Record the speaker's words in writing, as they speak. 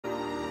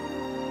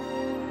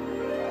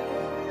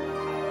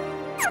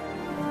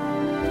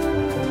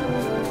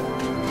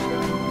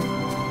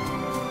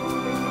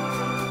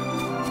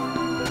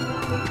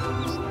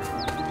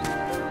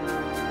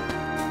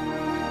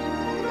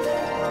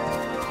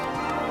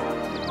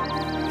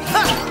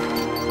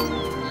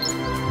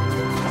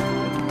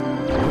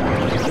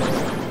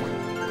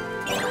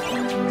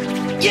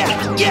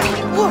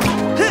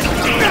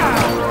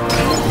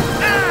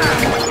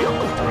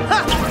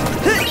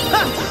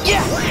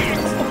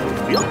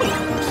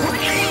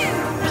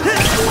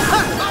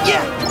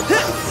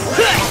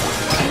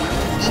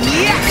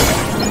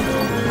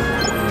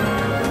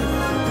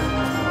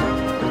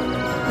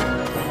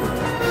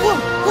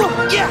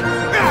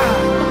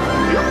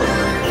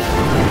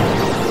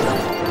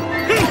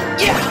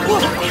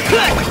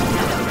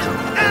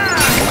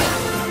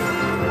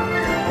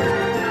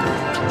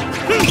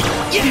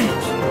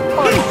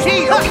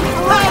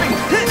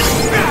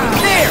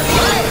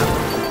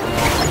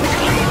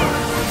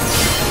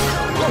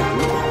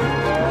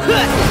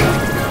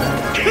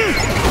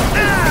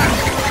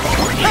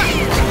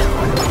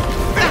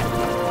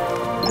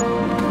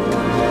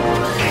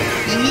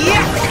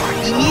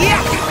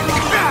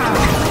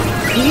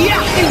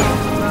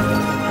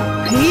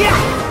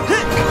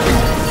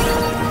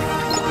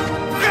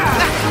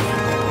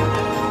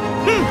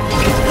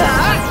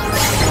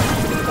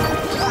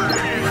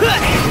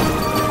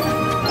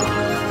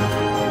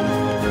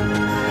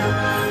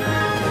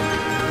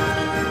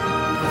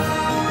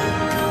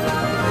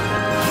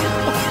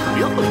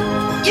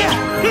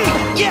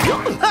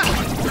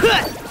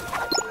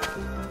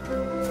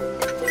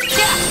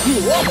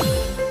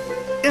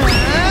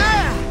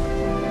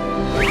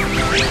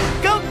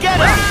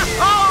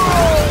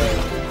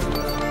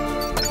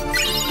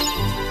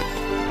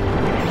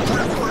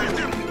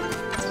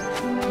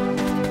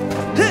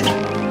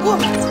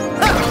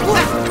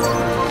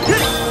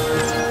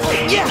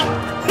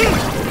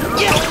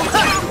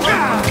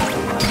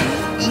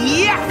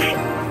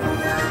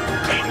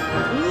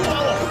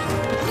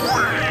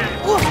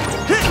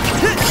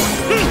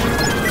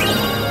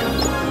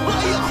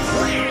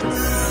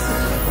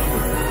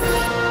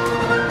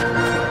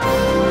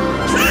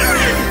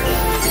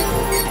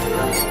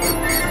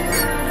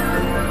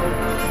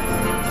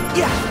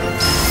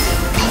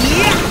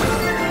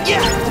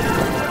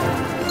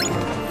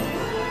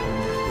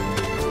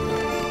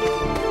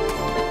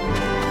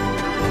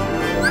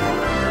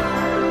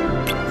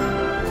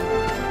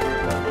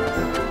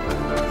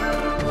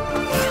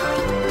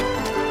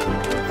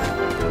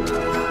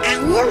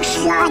You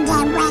sure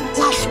they went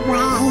this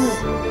way?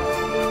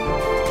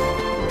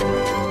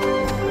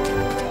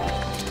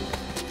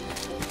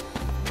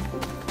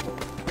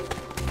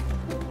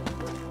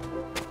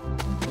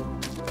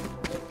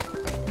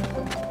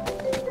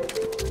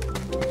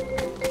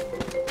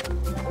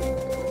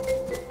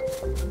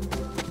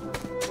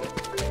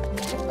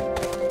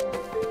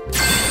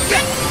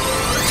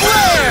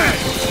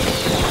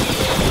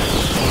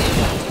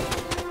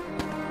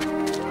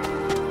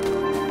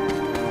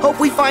 Hope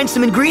we find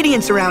some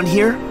ingredients around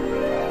here.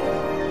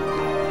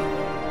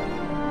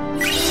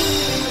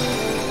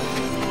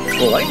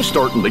 Well, I'm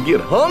starting to get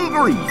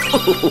hungry.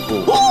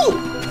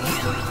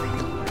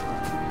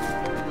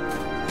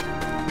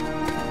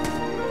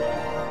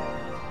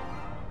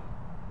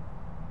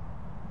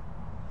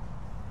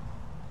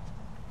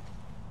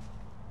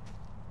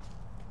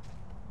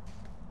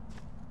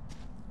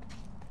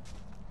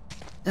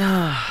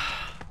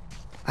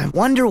 I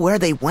wonder where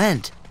they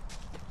went.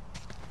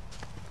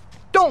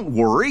 Don't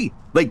worry,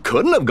 they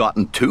couldn't have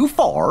gotten too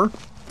far.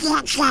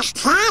 You just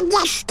had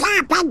to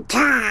stop and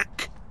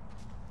talk.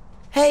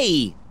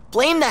 Hey,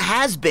 blame the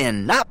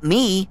has-been, not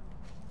me.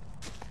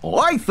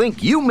 I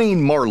think you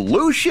mean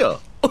Marluxia.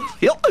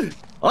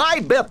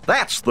 I bet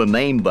that's the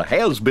name the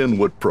has-been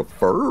would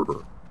prefer.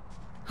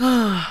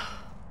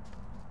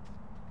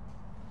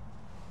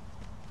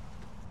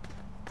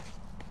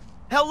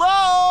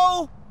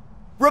 Hello?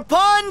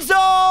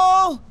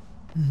 Rapunzel!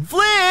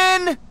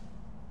 Flynn!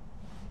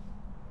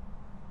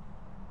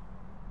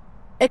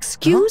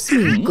 Excuse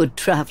me, good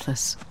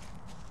travelers.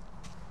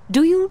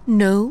 Do you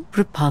know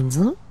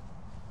Rapunzel?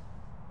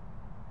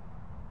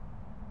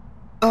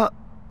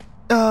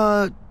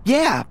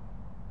 Yeah,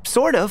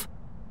 sort of.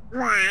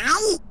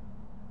 Why?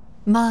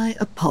 My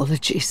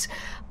apologies.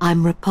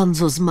 I'm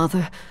Rapunzel's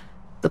mother.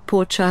 The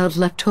poor child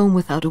left home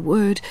without a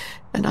word,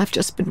 and I've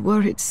just been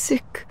worried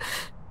sick.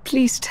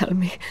 Please tell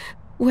me,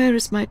 where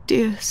is my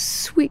dear,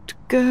 sweet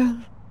girl?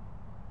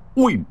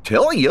 We'd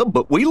tell you,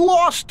 but we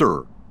lost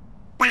her.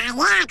 By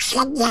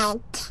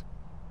accident.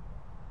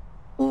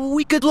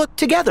 We could look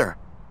together.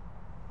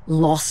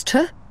 Lost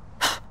her?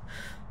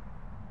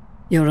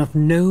 You're of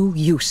no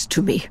use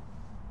to me.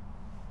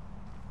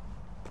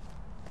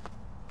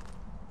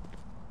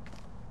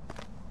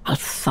 I'll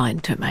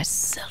find her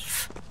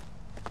myself.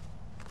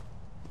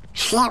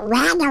 She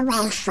ran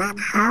away from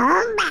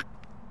home?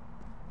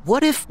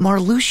 What if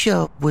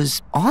Marluxia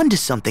was onto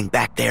something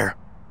back there?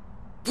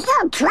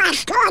 You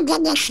trust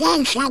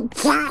Organization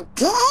 13?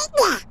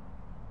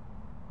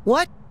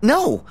 What?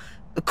 No,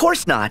 of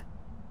course not.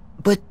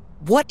 But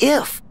what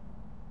if?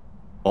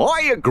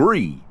 I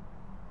agree.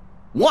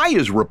 Why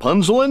is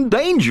Rapunzel in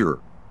danger?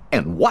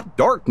 And what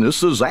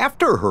darkness is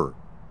after her?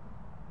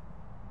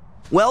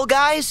 Well,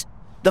 guys,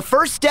 the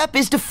first step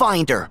is to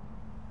find her.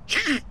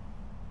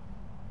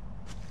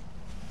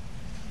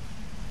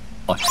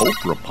 I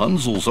hope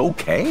Rapunzel's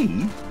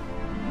okay.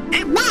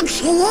 I bet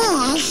she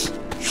is.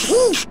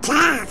 He's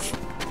tough.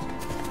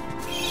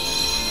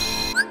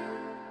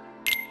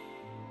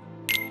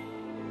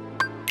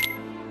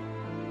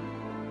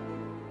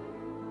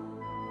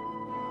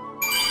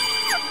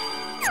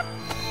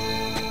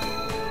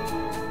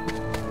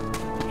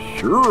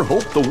 Sure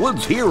hope the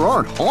woods here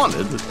aren't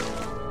haunted.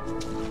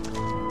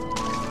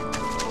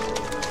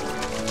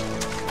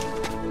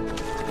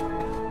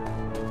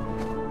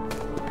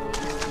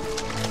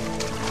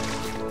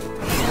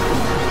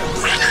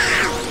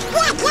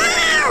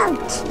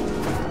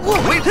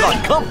 We've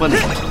got company.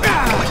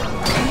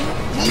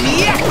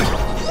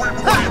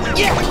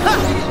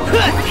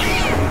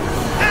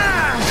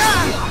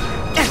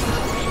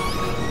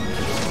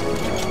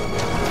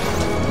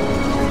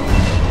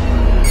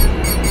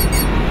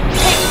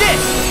 Take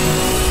this!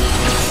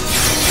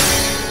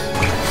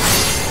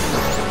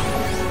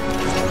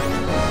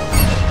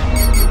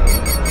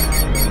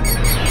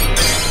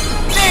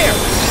 There!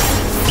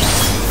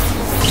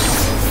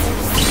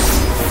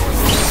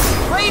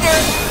 Later!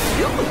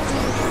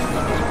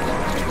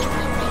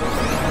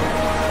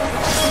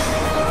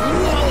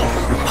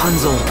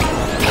 Rapunzel,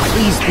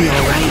 please be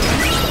alright.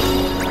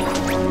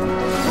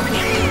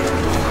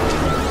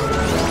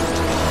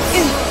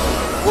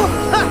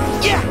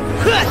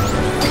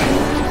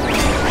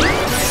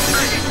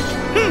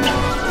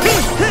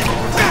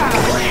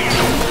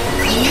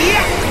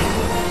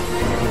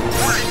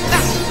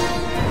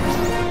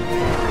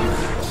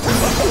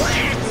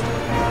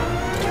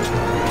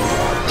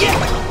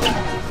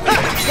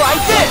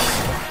 Like this!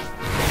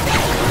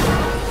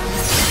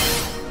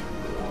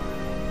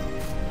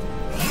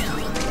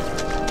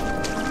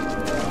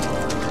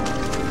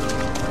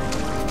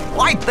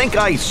 I think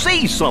I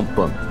see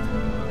something.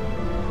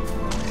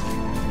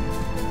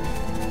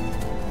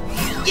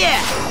 Yeah!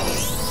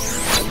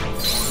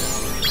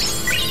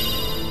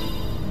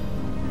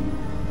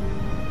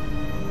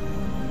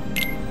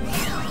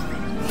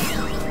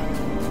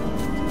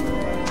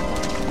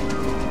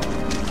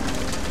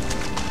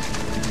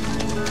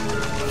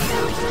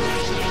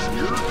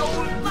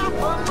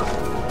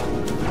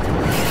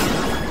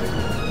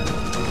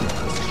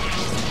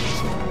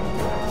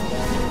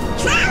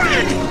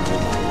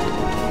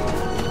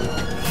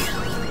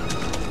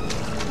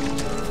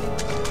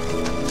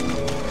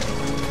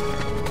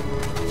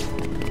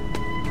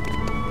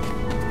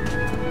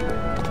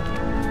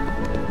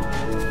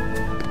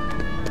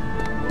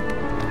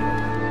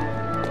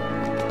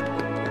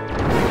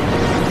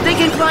 They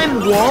can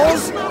climb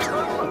walls?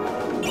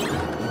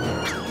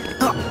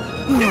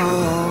 No.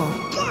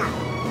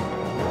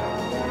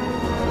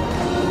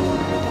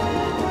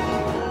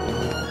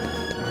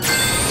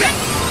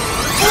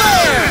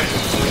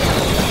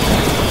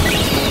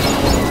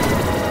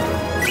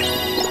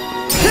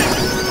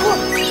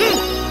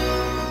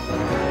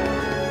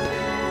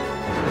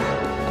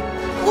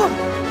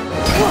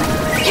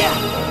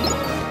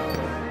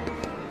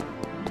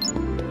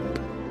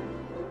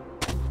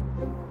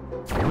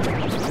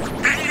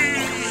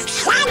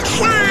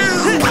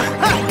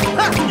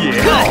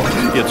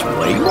 Yeah, it's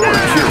way more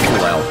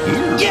cheerful out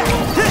here.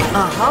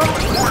 Uh-huh.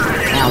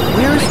 Now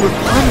where's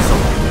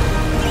Rapunzel?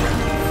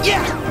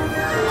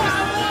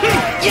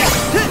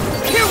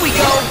 Here we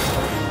go.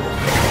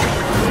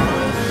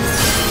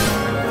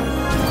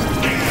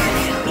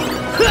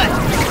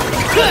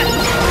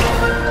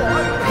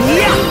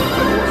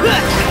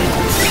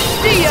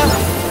 See ya.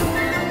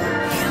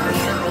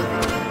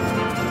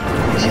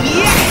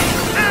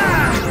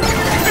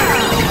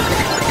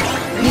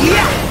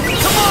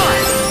 Come on.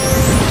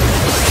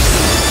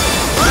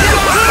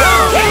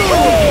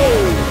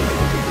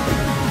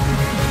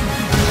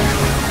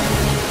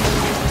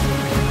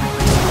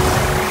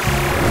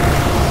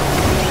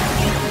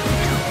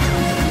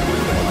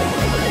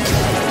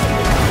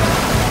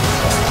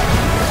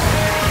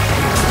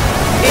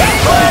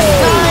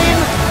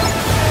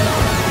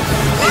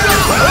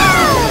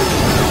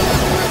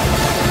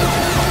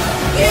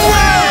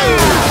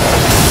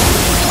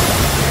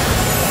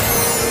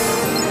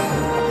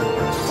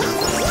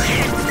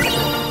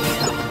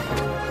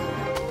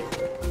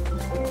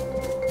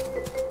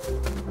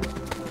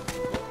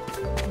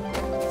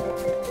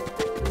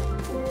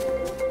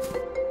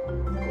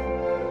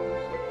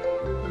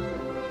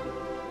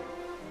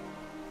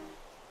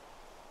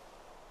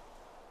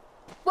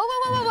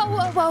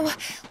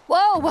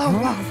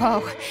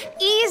 Whoa.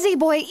 Easy,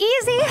 boy,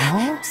 easy.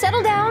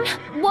 Settle down.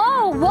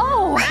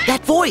 Whoa.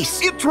 That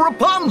voice! It's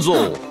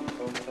Rapunzel.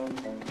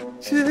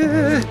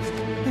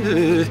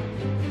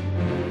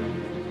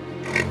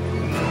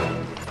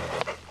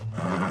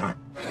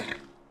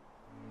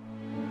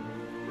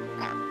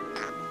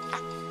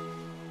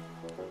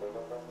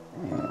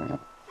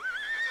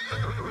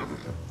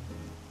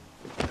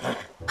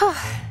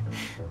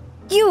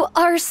 You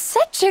are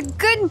such a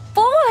good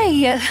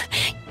boy.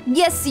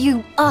 Yes,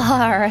 you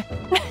are.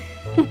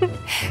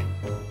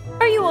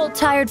 Are you all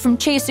tired from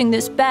chasing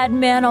this bad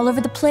man all over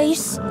the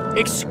place?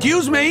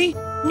 Excuse me?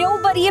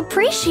 Nobody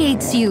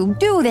appreciates you,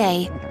 do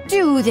they?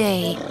 Do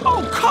they?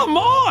 Oh, come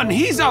on!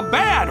 He's a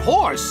bad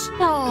horse!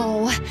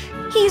 Oh,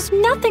 he's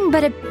nothing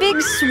but a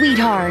big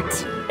sweetheart.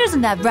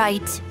 Isn't that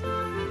right?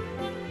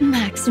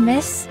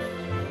 Maximus?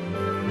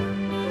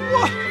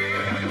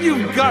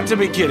 You've got to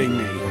be kidding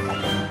me.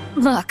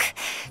 Look,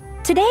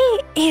 today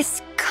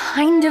is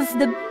kind of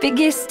the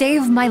biggest day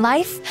of my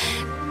life.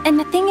 And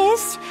the thing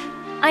is,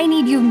 I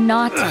need you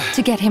not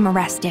to get him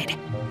arrested.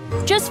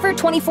 Just for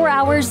 24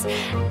 hours,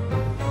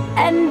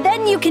 and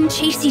then you can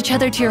chase each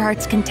other to your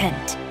heart's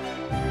content.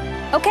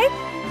 Okay?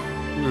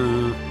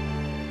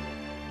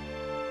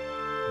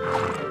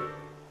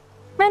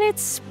 And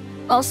it's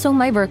also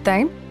my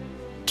birthday,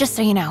 just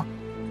so you know.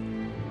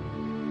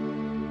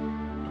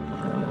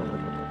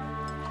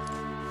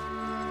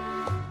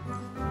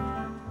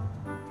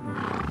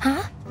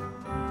 Huh?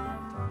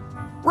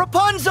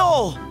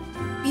 Rapunzel!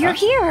 You're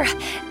here,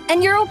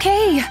 and you're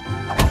okay.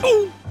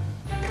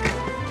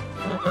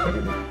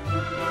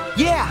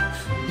 Yeah,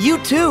 you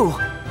too.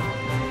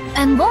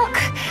 And look,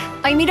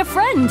 I meet a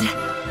friend.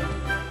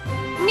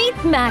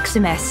 Meet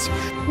Maximus.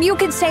 You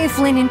could say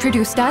Flynn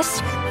introduced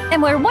us,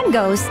 and where one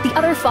goes, the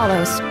other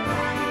follows.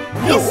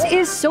 This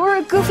is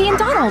Sora, Goofy, and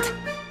Donald.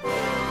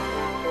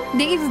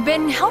 They've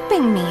been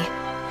helping me.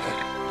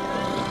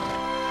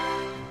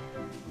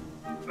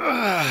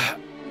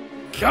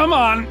 Come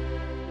on.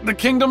 The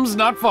kingdom's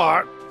not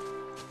far.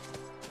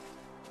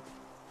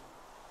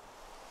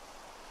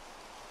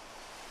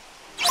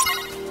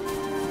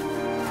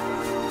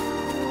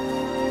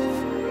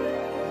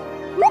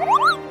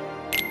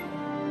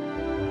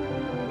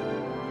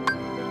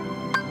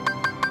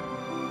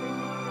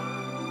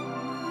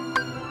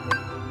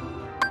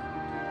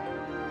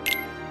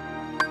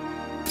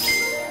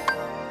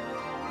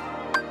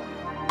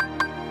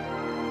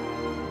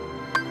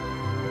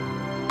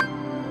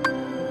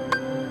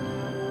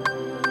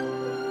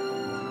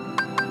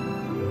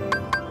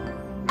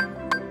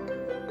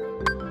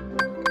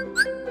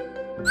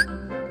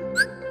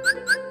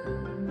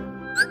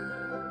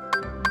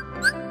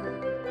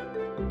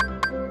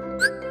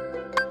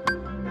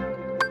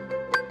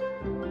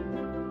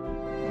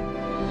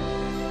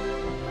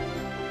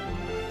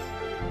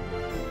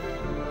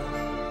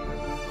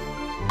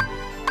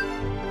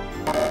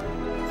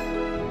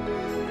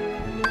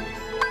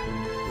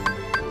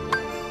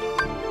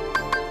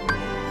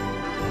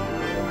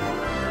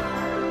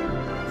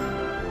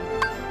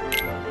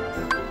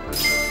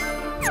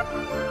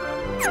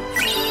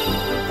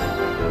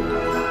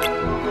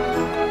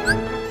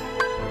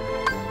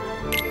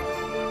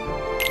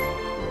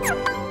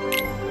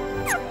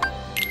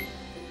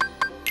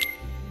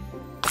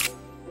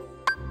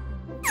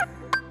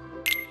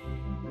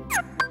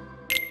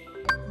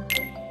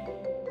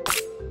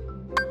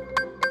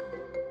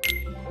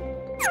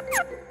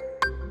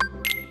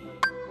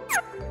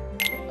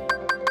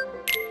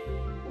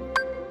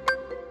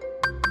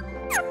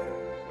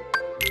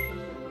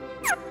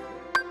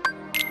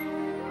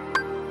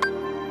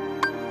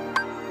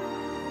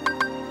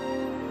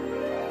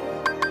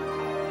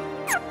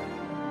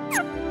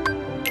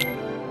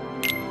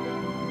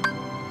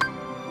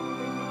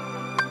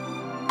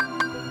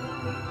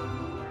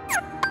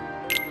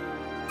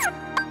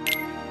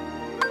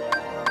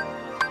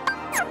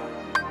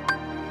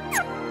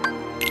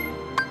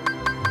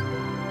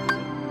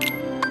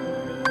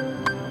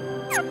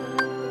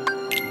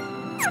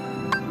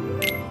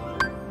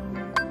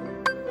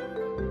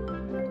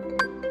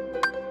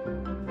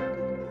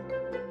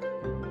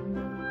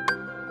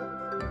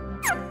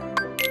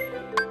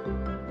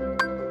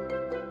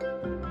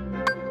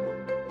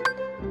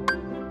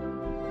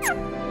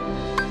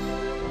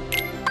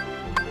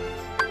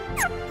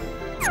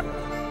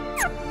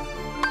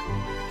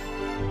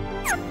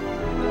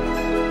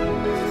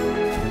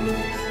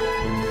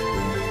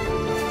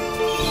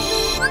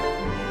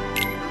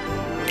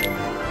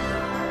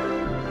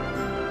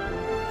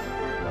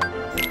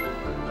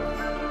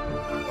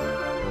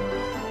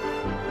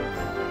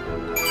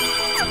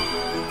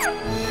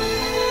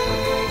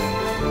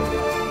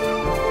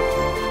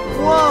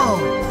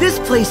 This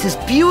place is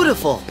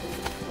beautiful.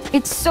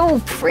 It's so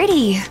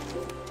pretty.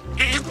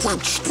 I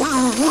could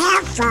stay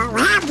here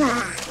forever.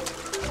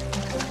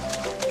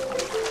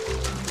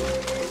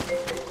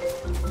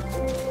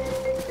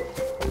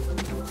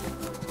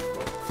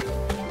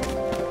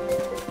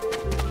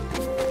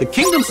 The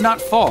kingdom's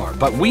not far,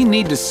 but we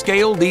need to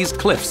scale these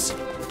cliffs.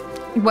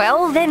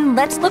 Well, then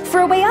let's look for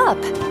a way up.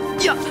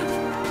 Yeah.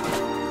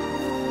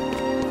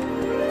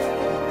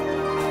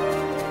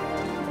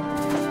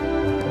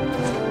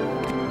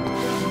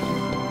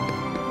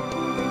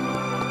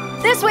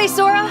 This way,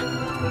 Sora!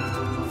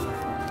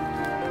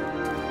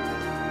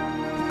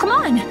 Come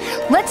on,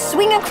 let's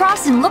swing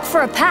across and look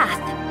for a path.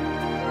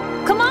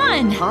 Come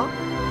on! Huh?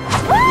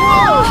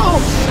 Whoa!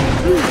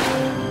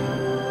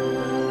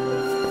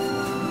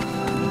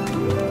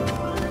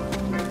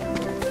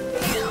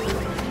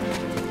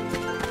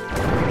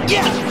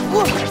 Yeah!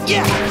 Whoa!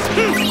 Yeah!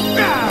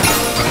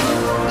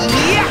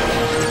 Yeah!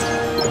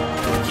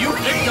 You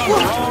picked on the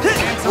wrong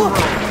handsome road.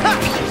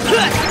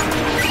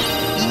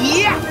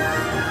 Yeah!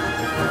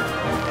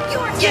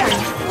 Yeah!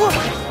 Whoa!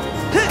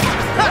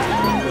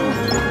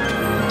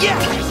 Yeah!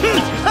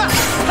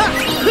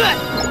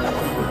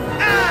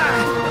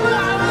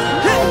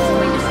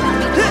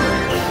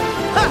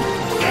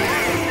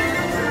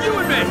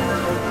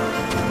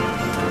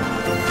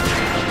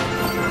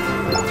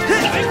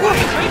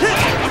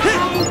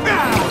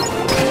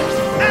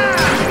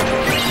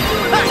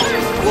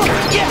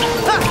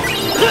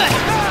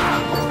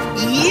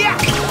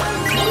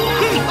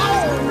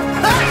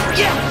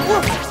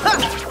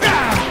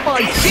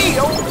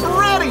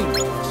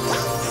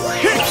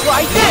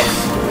 Try this!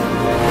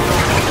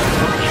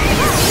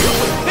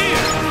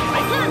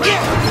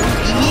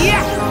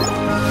 Yeah!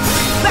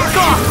 Back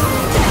off!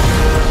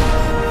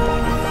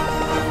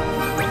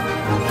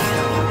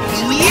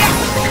 Yeah!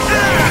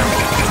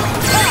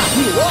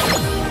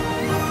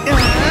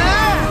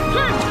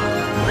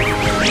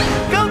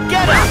 Go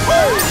get him!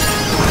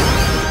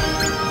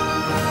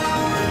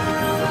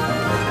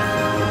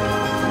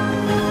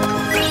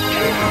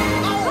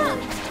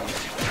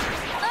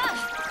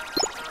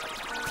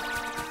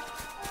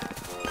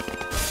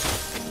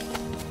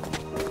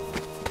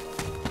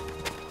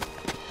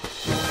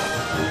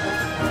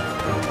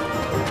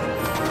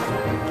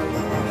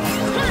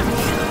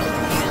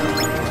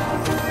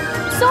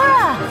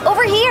 Sora,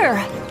 over here.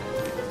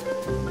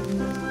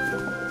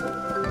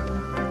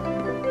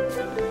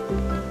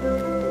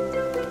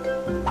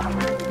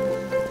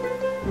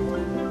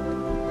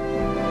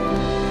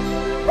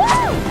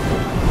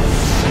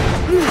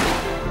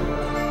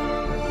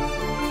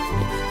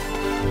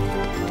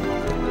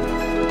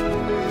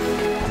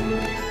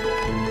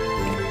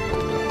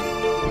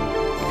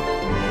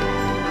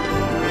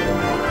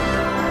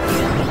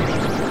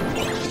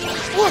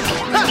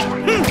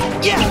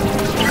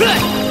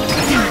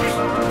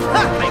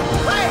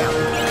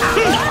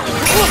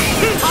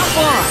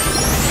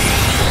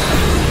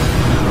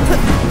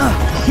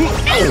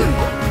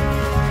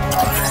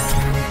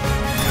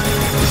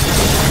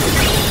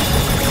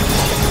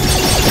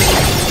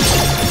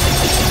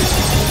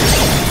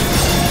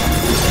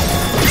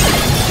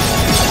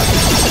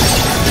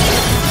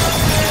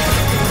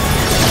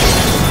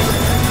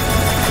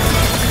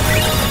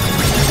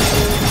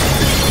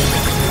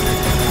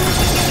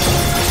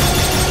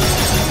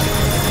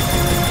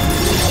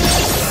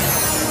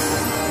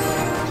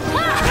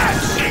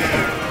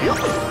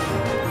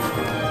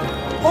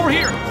 Over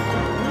here!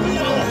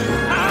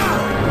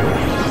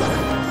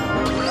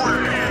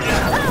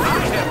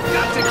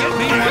 Got to get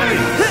me one.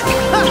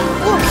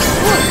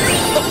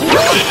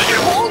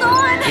 Hold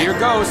on. Here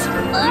goes.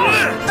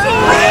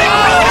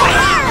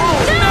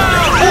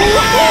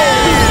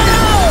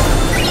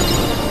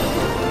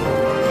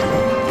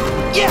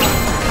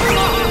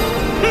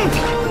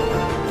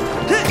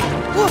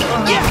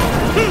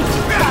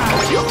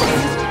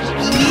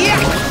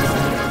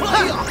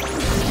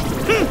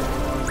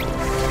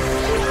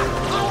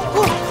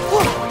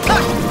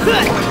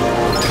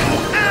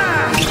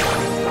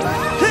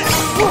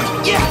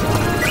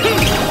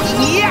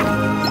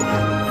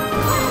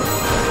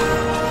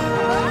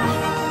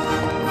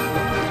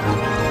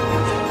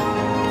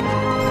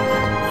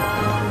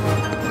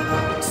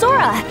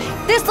 Sora,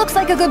 this looks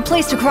like a good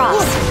place to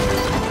cross.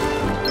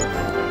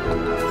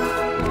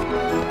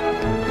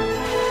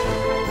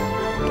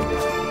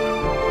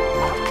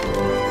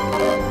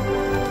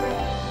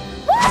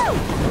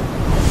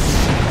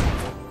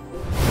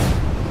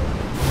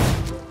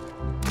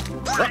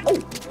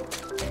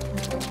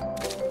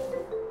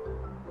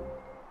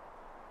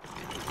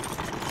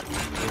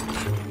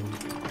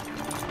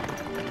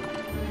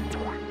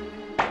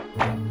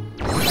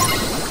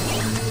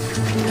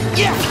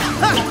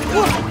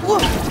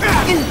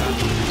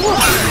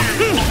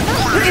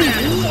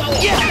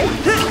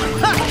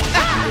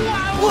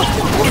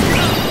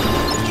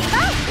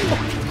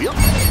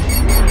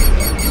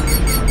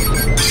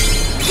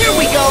 Here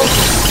we go!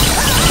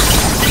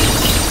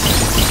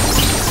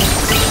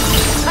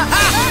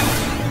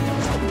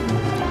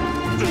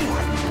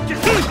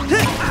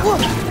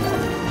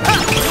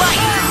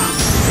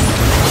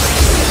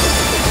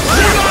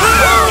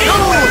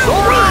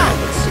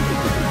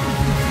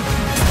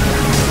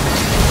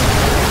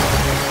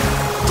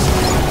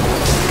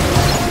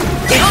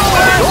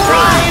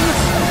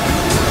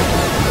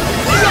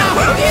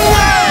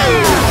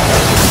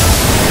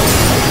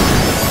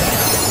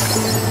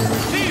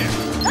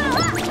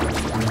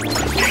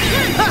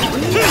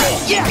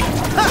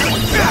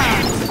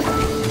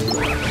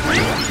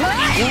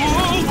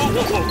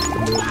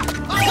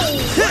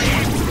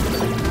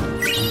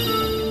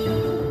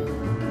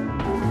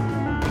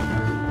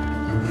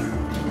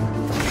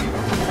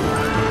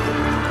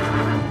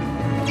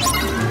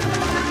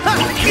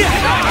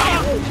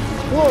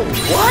 Whoa,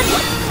 what?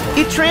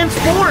 It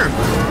transformed!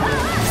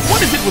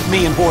 What is it with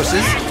me and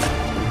horses?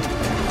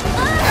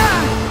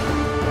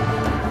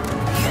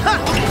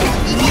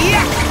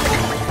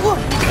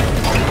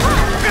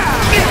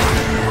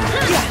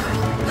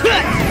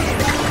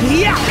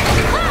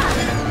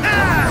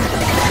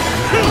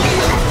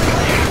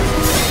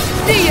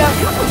 See ya!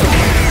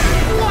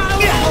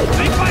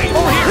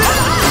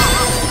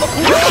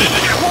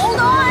 Hold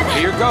on.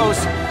 Here goes.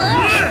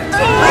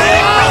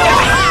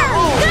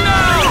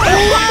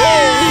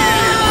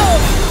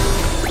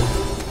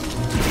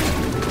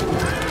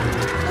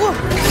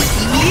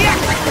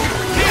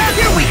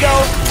 Here we go!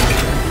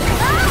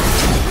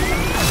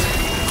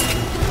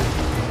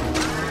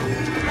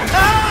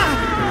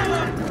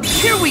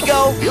 Here we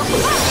go!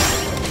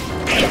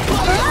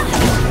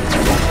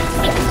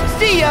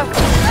 See ya!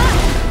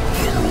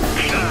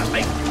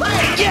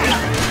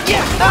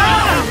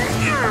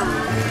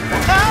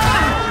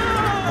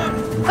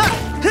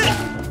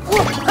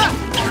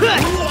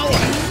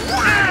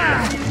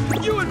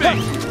 You and me!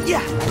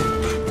 Yeah.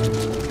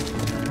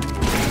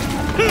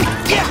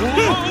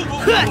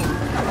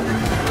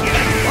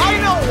 I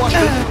know what to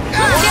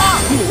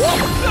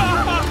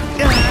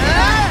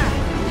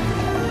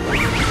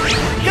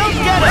Go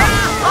get him!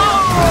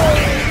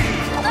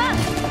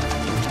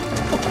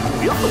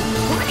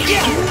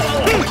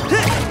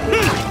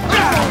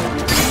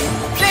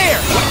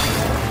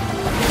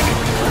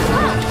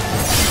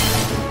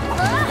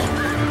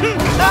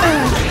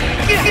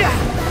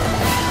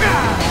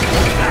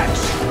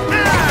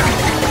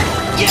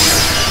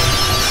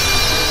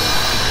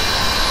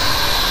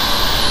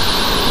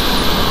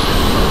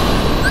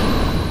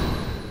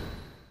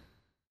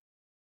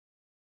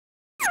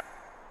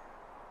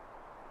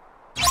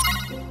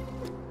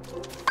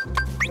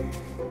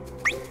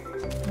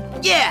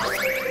 Yeah!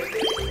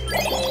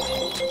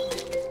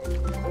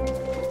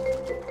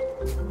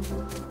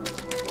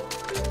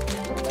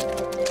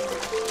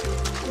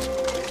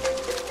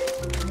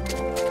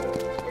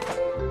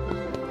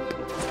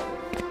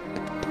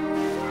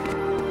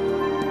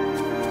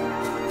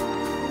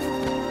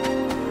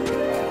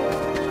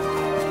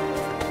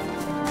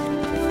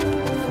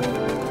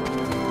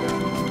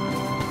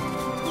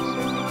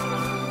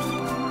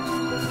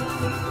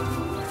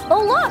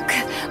 Oh, look!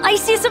 I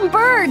see some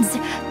birds!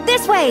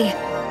 This way!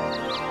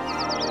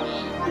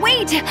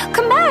 Wait!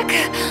 Come back!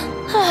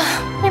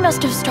 I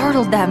must have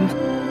startled them.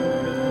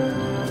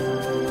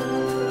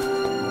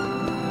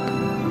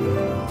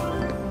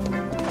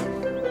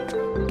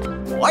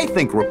 I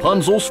think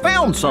Rapunzel's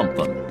found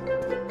something.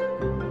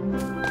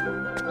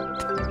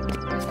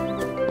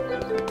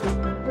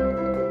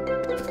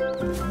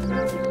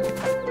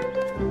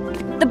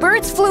 The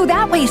birds flew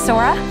that way,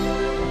 Sora.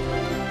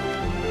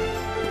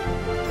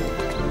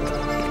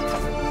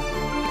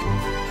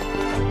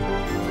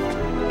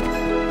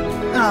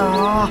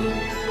 Aww.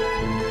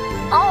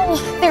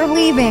 Oh, they're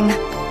leaving.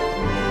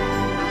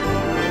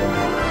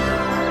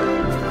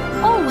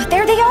 Oh,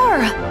 there they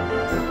are!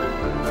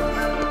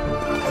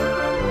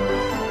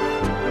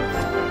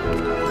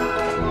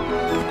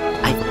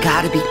 I've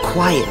gotta be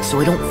quiet so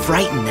I don't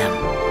frighten them.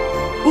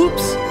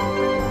 Oops.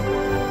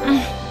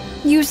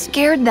 You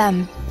scared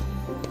them.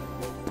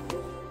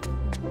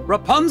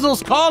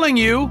 Rapunzel's calling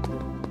you!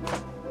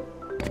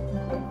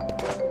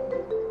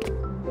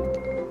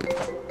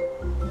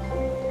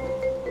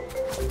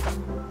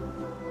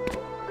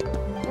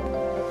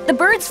 The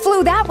birds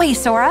flew that way,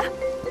 Sora.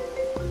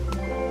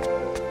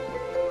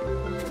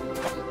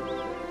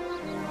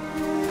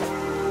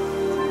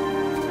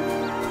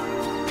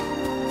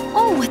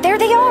 Oh, there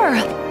they are!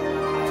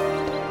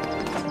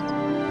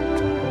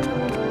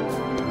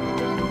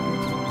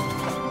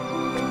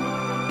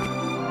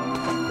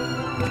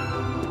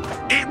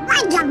 I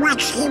wonder what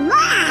she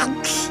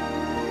wants.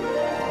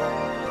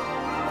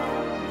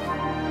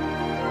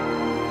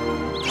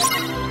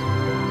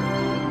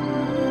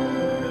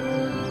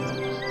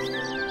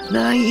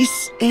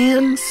 Nice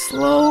and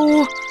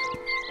slow.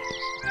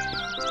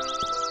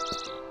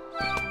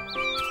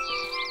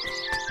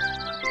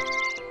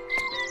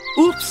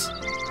 Oops.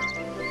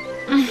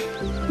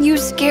 You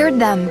scared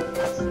them.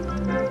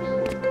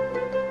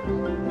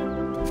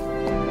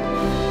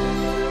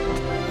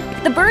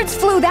 The birds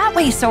flew that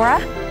way, Sora.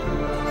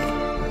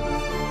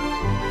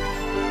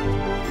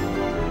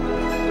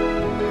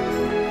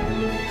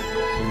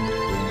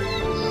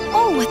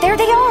 Oh, there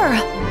they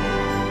are!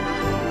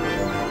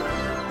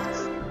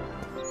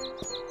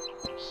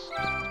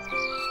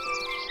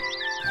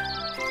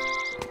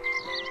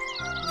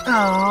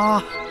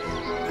 Aww.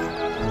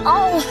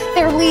 Oh,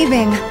 they're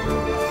leaving.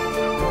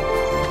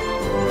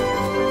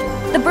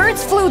 The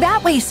birds flew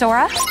that way,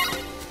 Sora.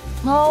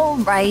 All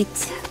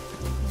right.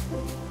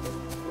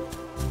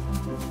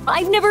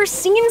 I've never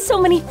seen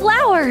so many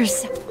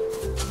flowers.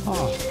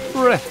 Oh,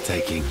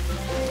 breathtaking.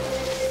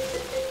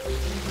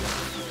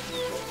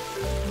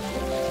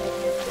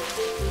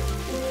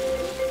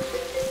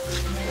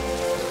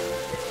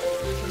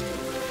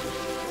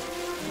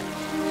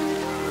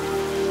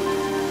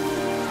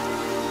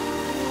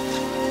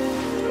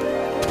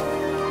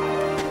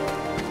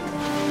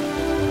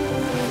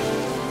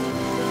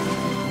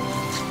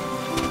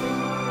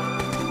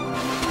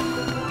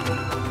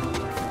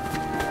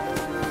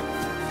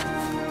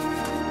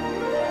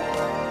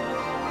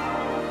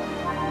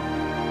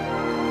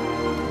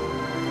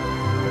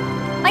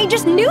 I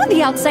just knew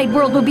the outside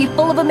world would be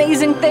full of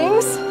amazing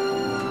things.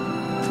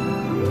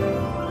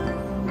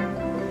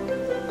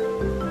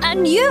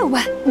 And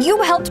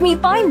you helped me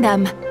find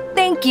them.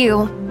 Thank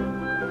you.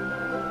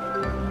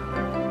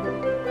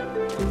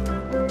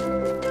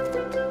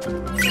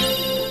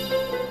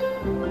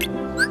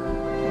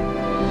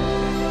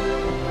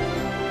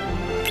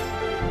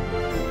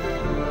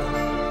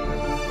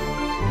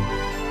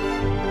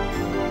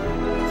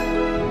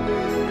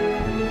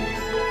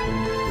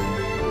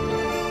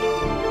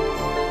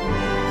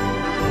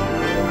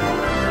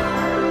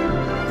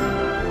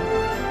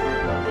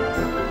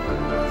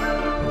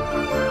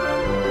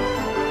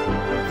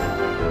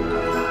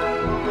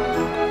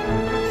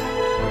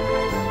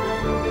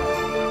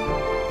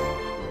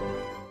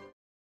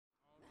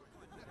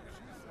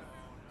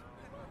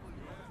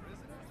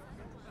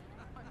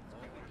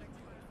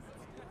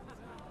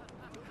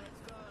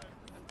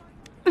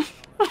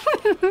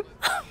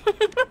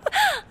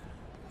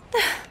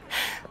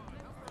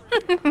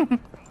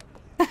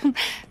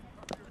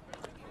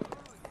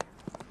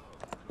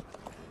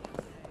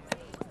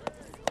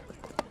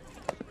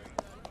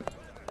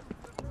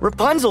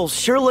 Rapunzel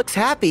sure looks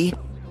happy.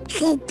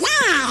 She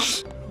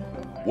does.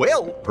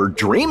 Well, her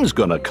dream's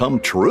gonna come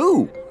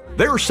true.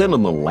 They're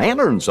sending the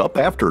lanterns up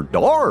after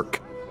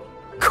dark.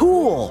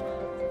 Cool.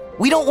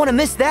 We don't want to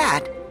miss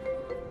that.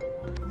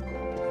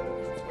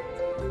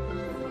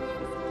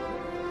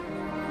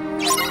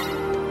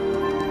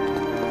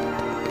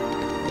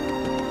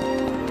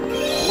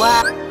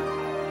 Wow.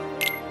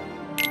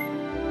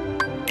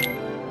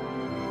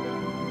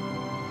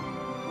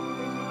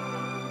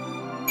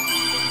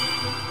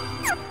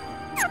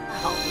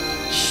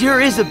 Sure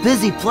is a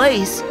busy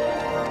place.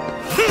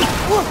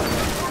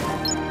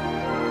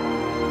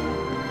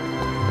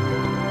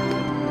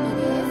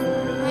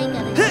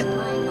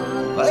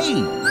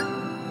 Hey!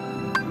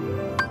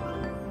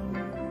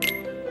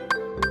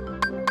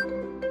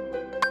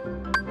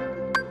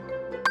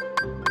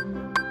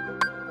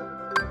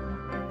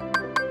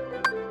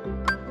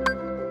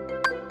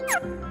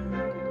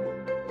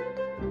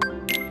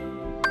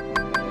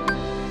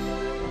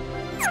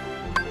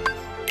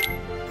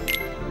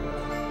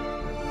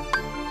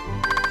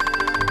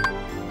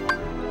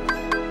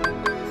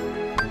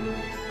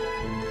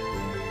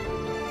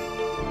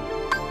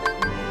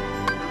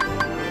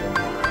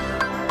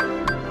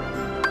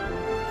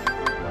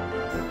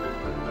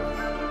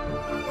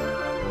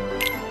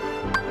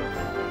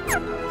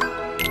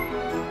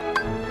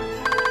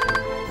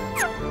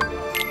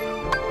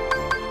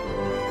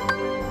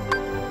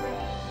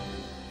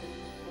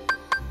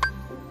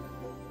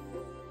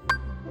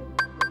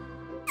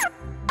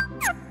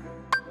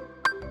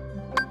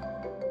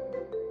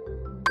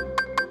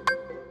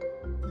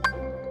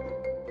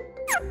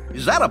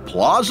 Is that a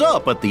plaza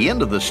up at the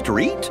end of the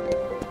street?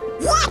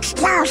 Let's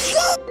go see.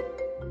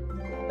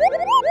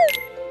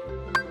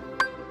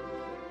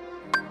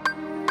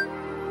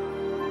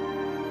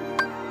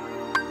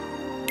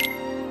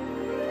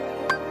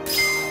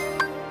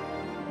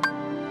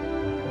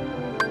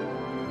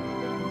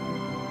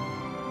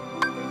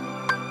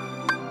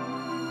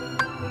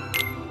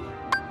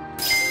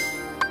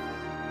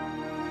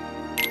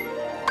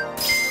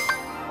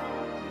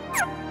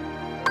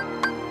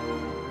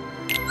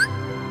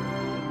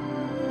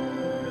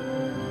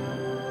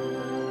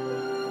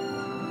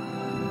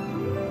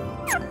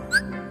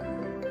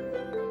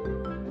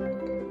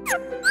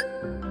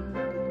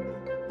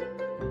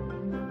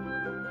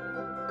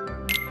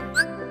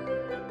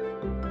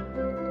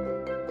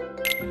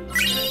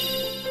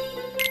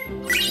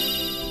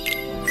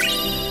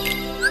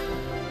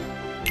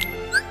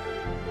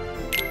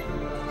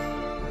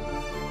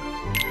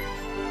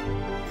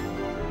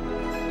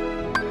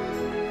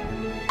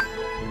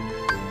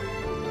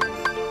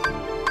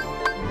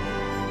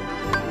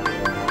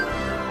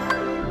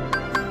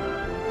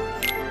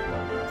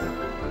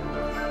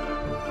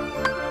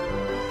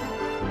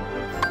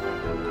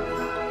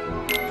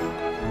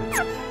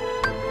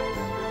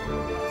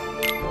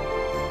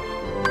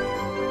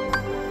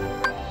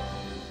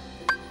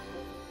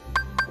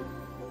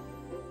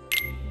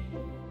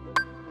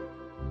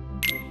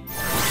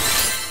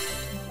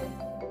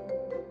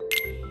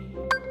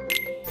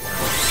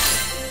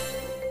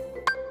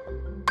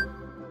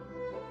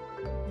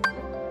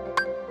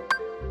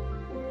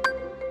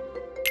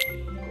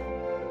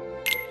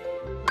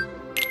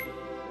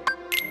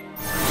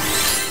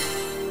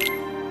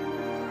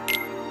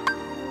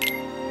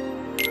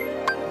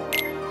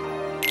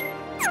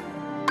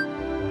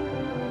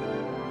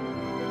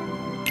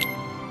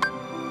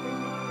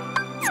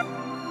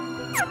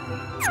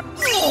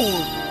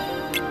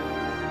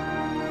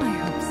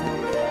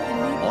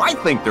 I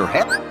think they're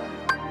having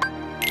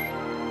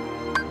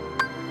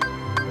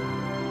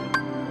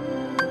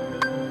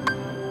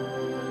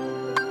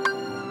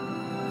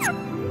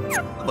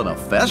a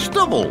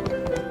festival.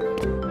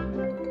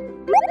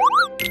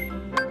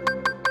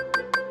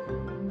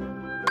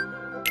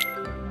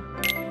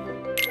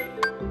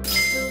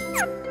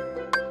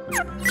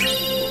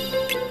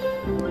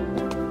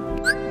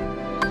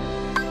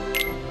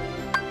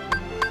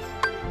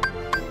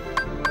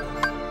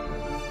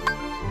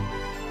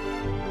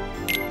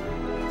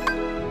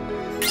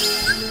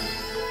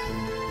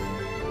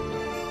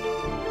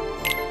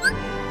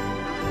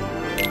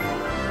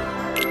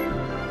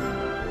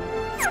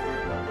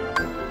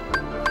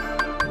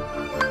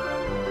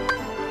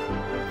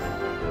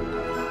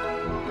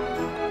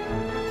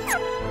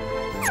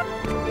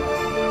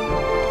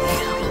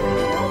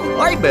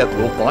 I bet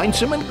we'll find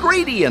some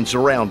ingredients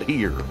around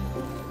here.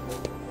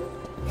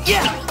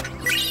 Yeah!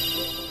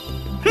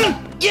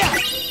 Yeah!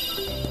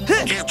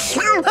 It's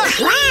so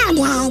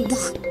crowded.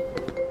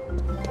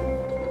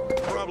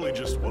 Probably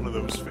just one of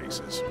those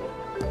faces.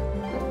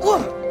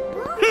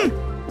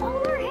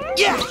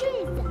 Yeah!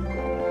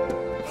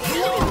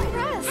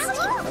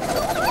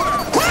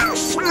 Go,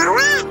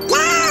 Charlotte,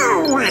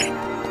 go!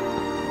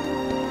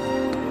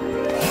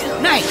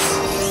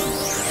 Nice!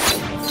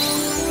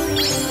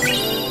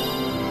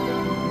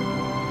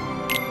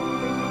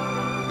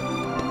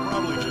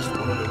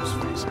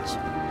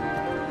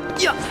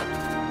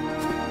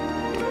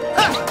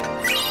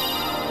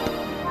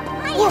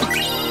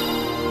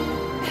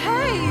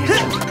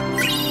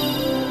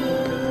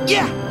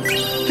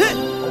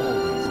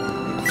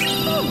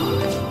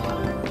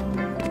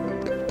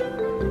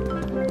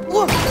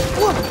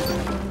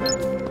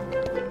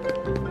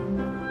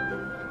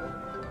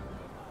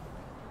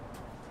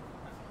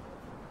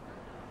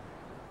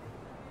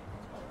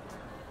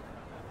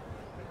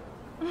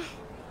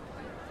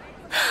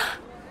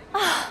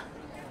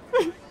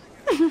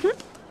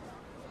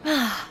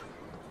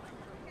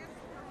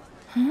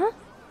 Huh?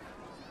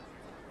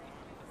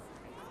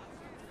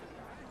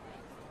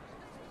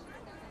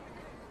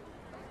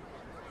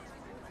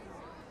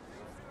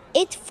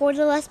 It's for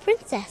the last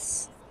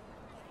princess.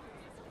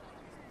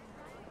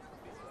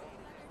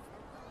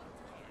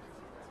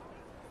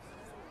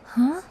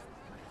 Huh?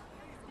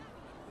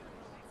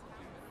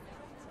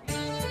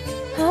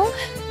 Huh?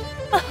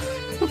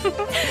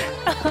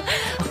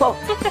 Oh.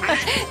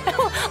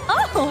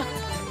 Oh.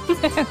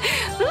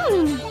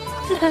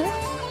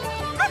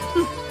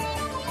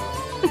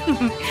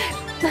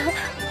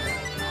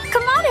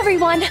 Come on,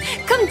 everyone!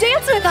 Come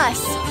dance with us!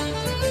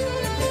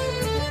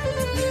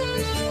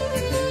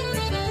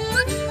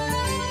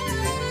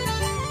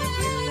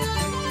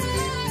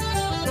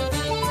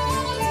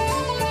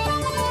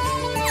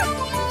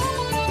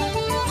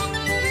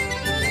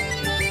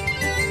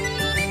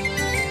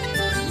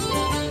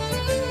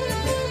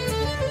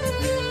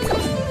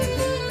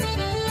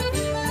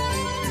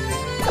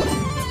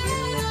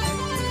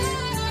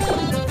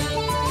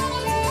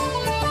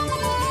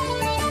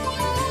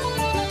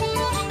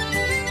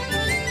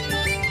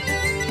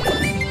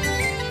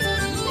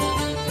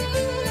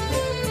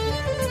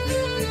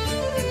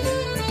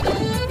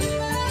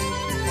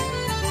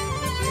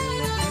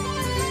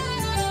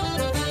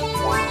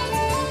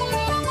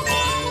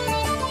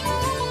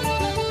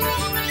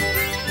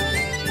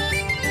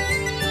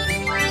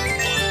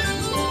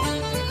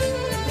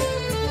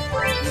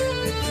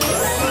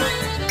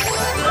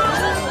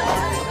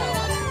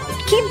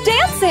 Keep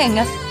dancing!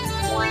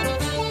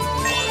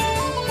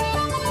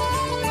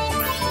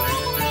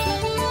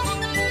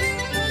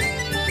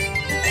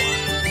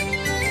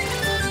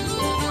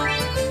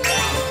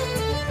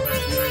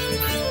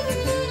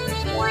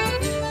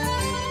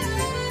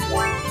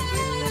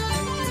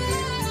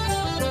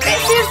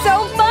 This is so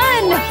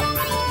fun!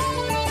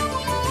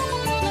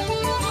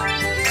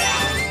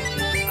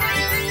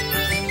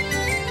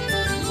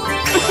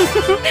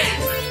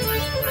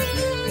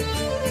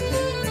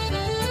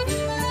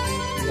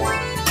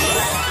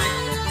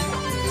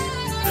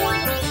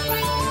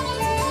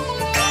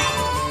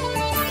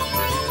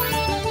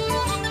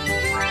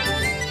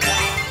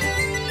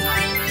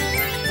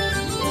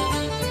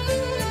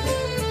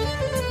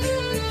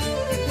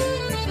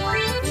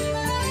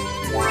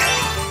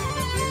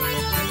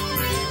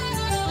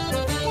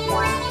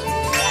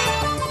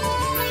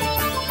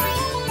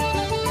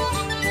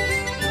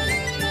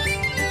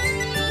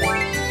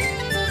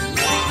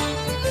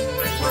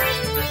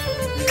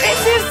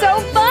 This is so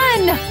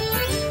fun!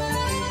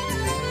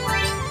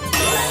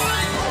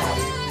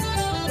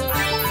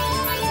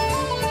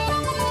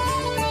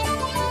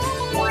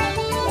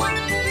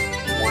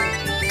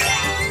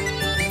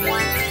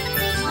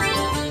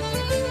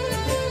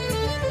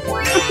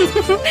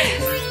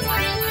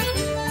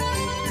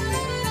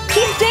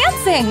 Keep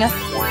dancing!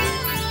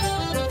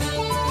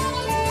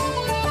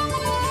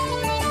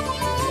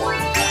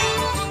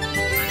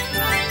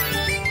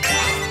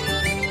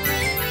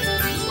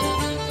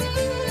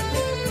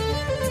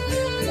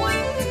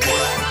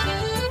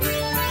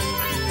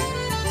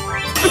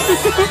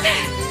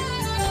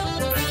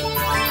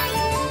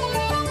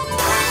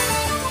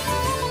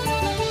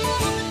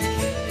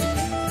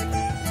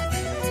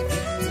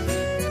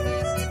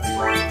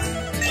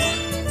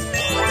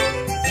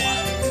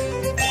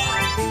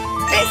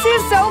 This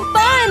is so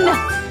fun!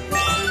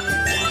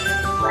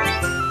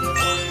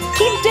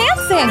 Keep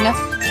dancing!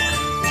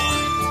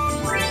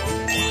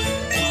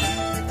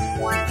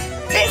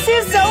 This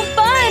is so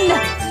fun!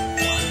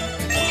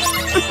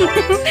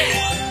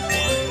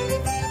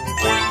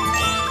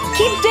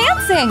 Keep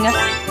dancing!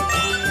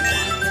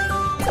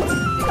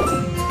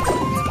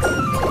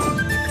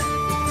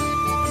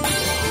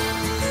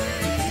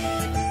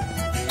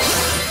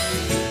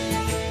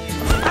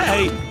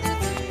 Hey!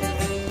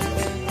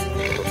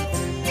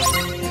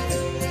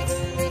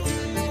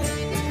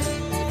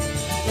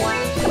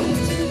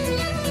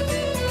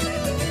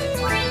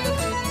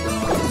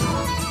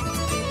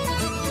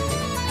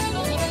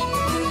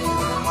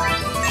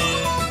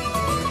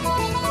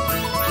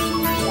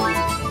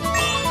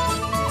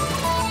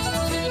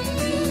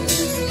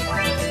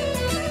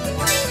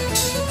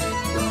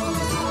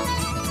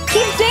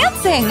 Keep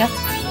dancing!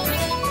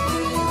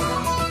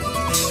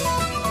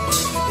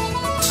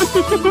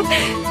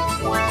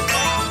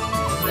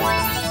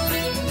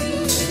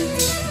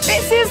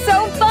 This is so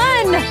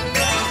fun!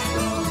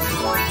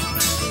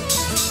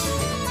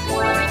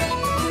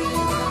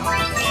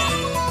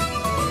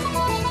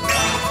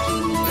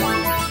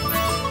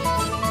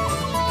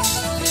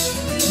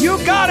 You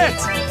got it!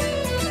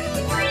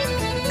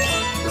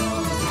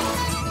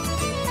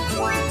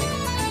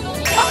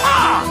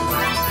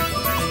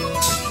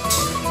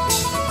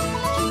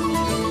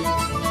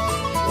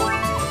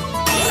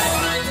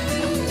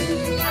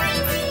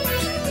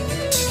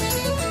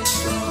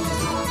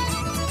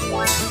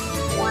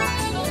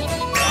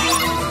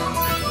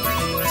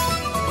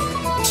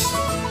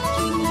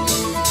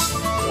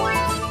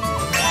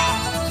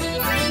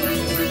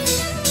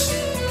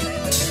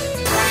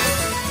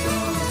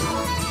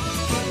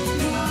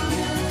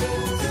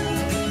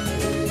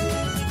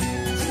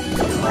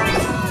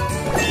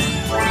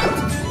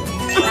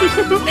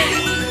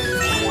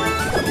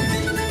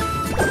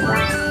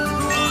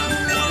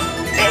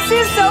 This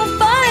is so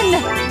fun!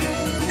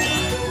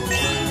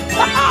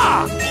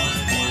 Ha-ha!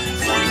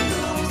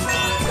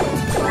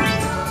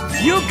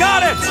 You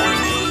got it!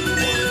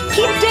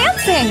 Keep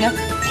dancing!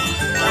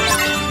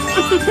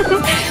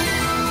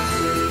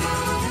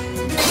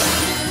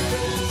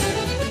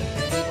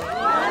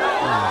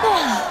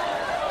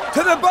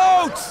 To the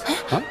boats!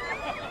 Huh?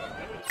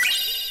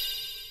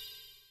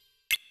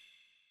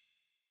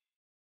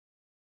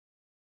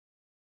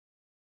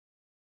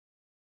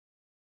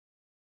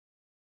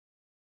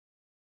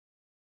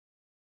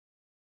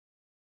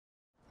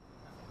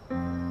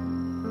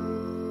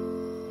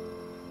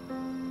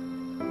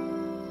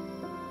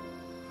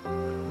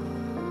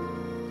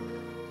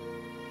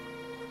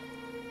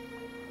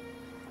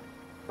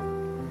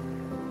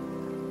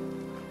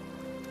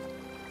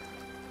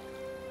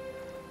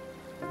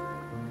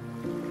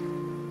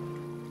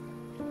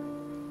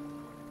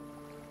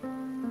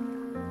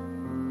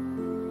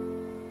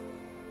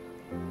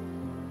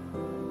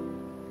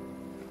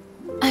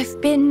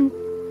 I've been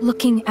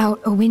looking out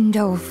a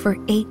window for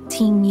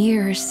 18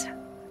 years,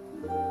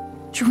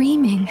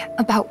 dreaming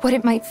about what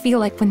it might feel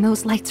like when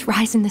those lights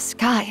rise in the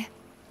sky.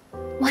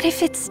 What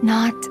if it's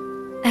not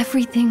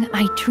everything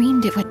I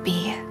dreamed it would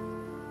be?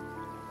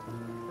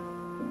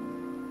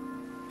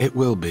 It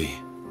will be.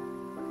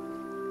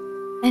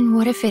 And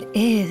what if it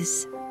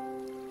is?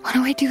 What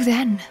do I do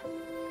then?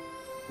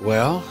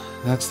 Well,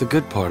 that's the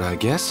good part, I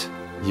guess.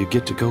 You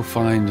get to go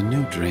find a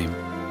new dream.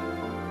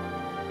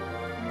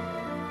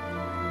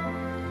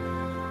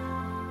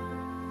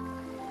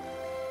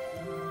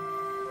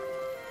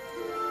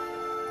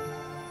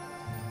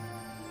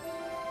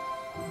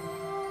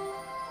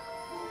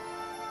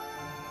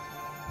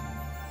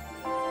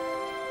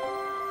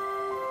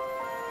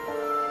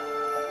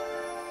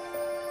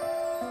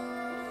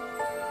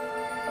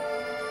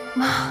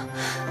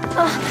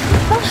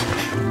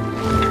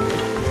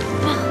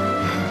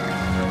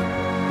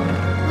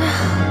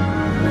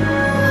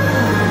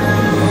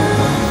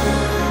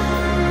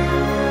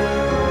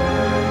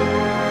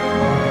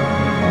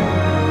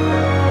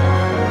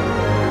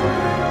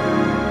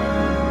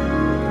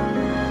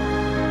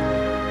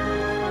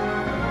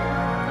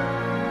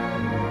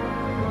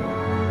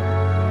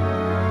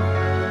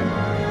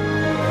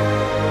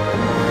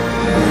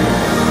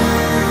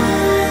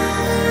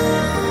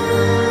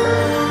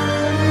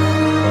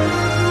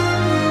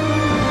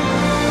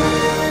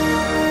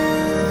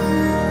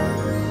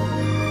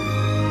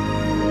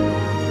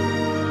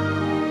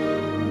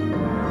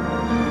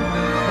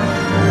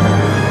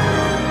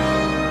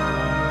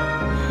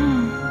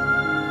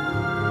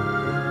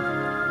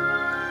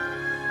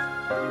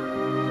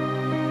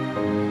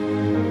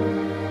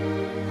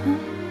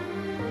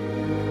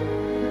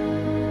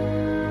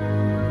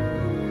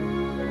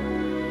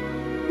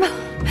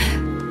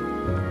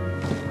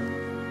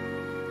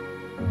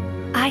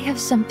 I have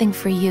something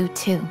for you,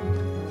 too.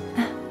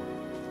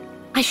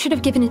 I should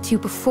have given it to you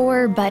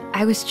before, but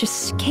I was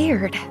just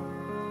scared.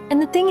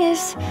 And the thing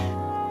is,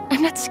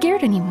 I'm not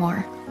scared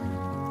anymore.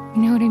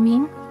 You know what I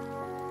mean?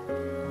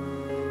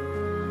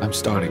 I'm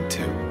starting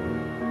to.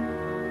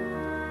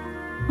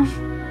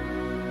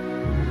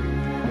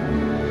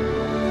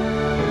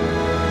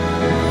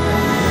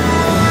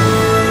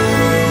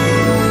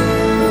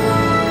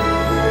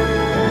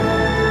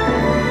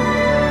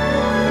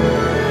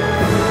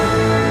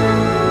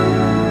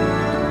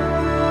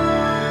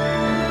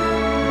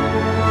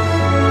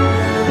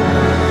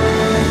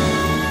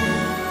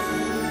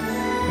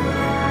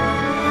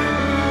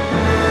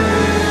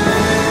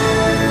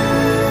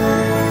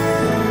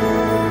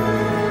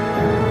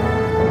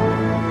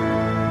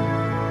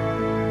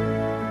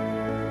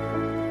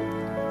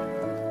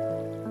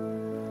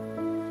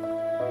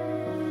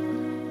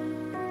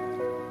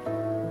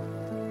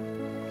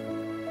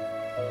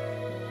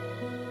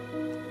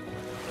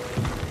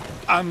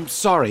 I'm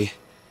sorry.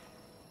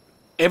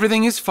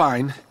 Everything is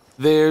fine.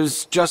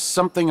 There's just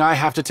something I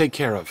have to take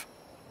care of.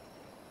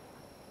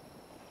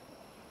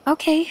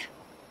 Okay.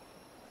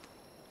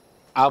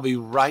 I'll be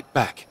right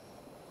back.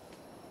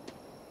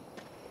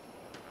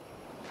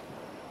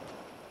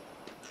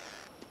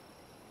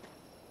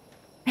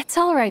 It's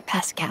all right,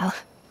 Pascal.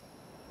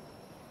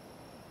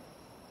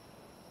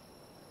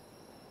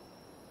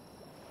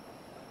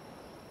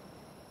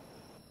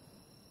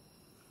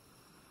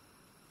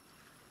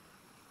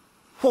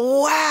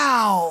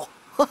 Wow!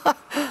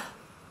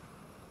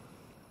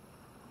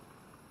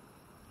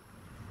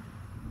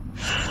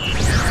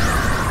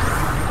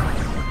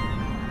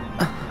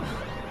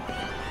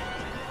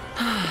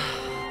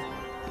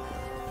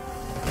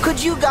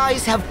 Could you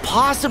guys have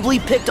possibly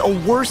picked a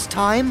worse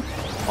time?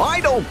 I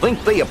don't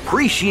think they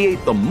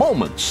appreciate the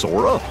moment,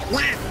 Sora.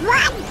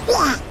 Not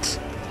one bit.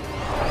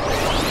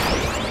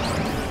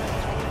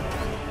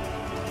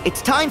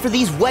 It's time for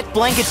these wet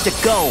blankets to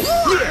go.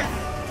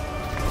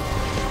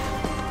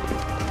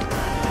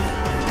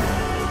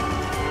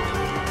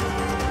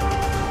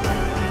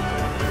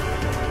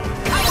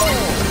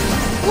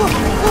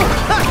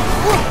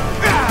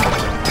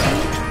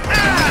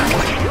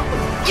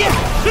 Yeah!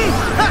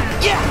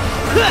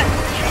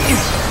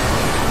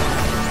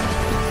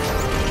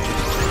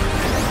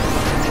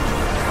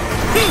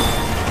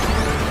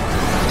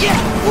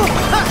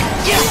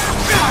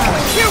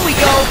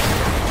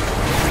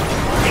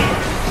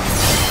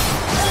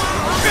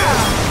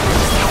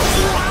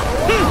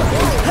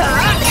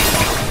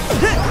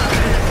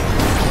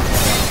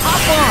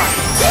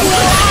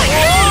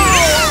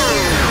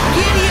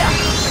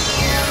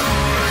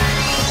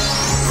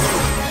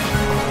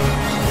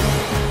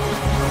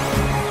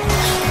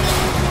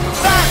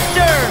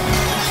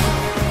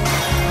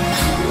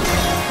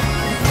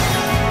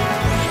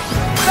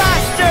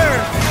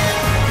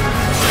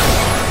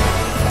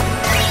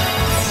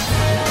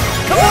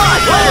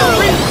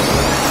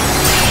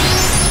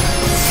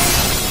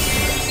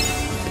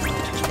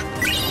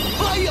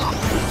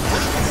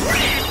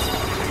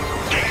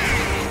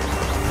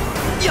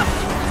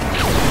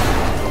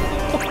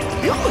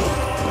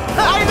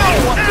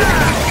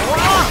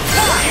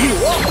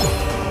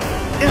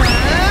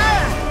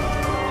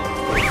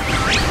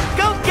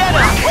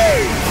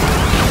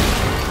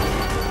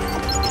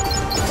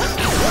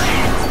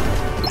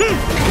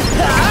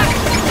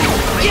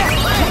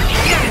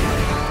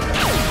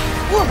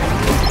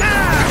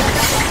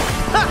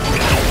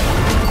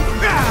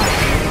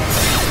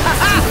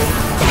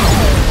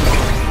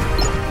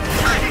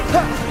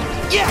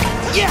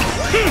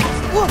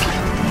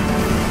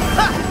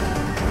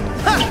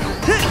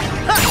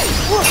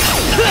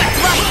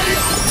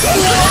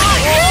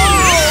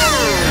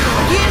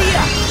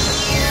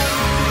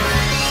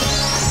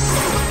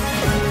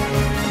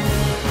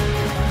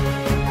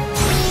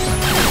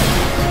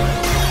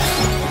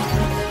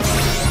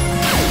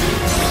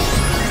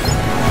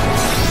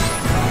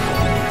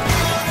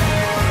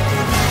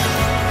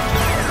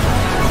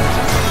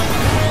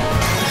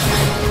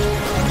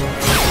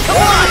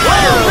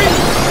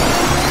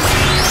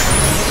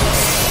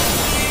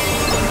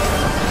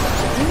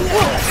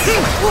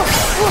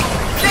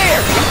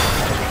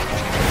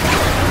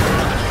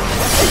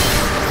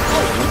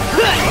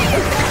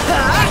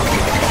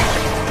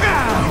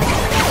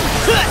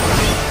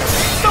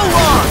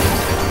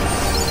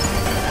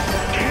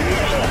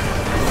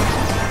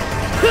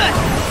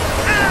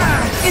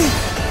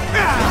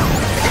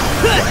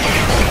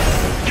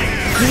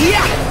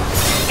 Yeah!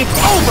 It's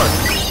over!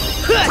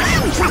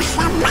 Time for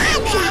some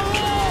magic!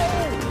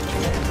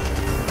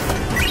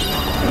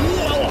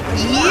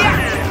 Yeah!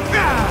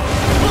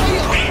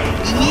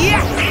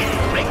 Yeah!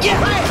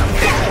 Yeah!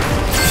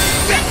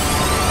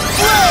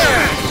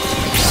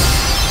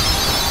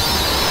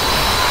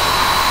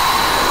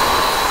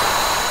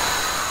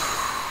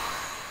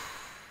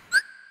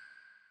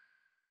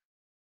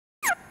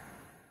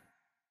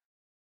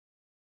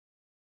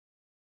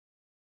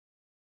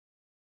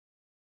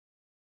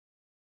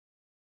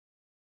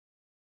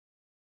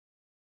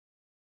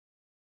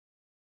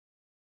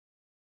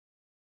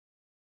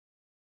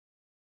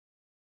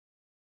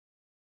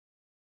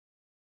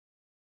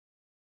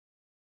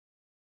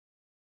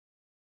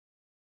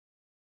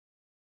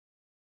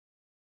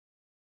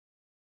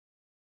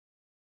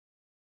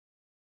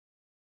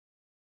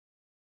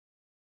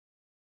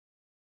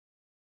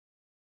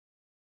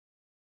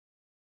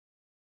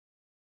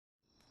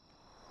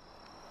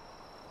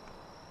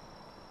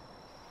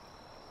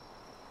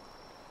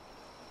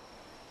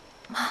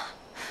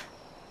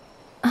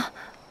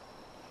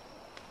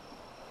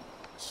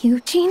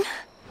 Eugene?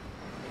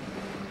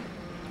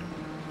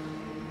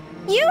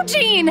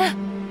 Eugene!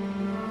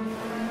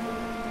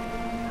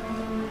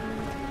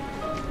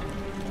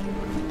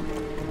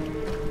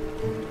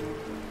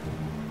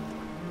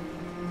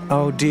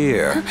 Oh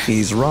dear,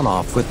 he's run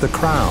off with the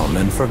crown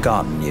and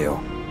forgotten you.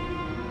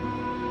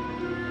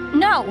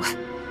 No,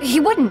 he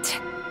wouldn't.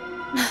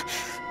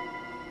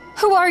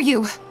 Who are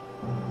you?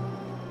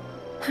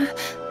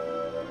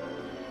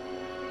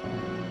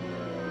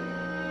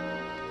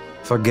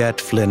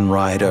 Forget Flynn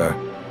Rider.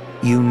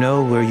 You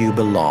know where you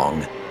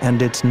belong,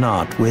 and it's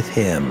not with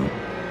him.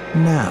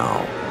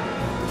 Now.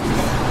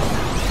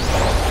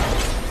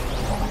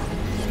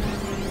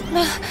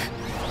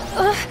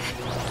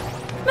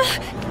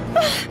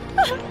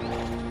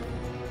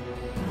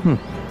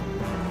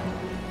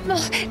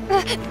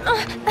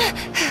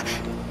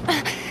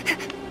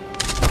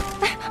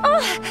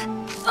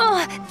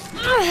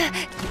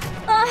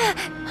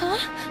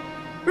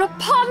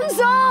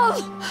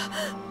 Rapunzel!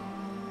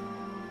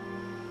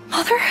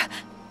 Mother?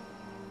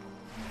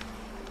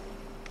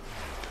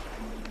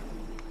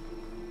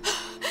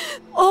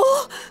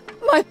 Oh,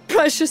 my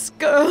precious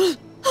girl.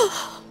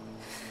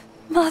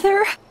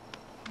 Mother?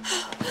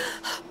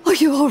 Are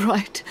you all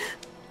right?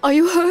 Are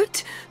you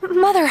hurt?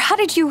 Mother, how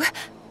did you...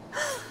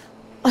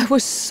 I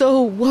was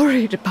so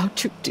worried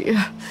about you,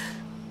 dear.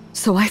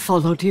 So I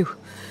followed you,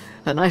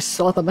 and I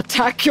saw them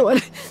attack you,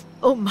 and...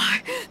 Oh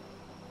my...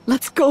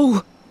 Let's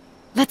go.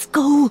 Let's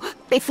go,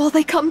 before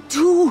they come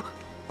to.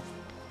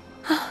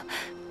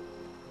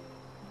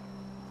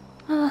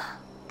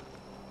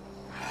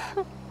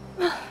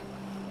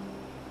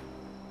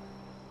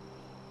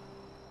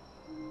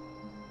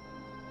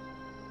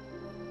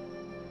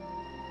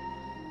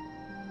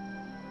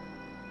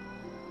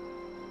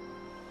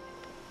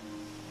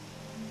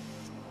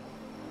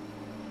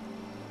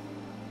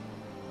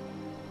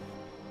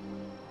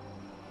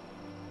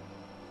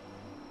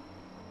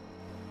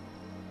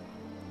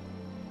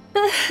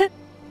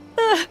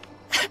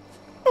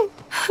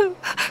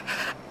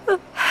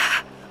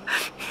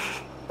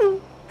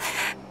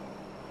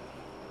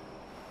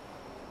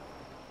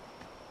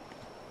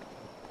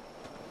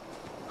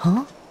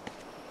 Huh?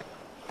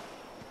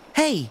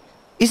 Hey,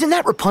 isn't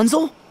that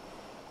Rapunzel?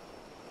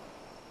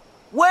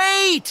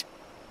 Wait!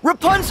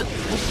 Rapunzel!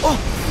 Oh,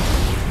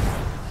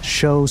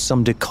 Show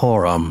some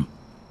decorum.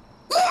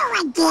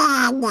 You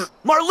again!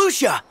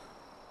 Marluxia!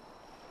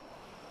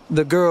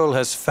 The girl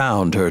has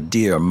found her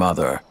dear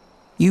mother.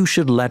 You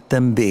should let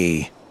them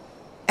be.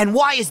 And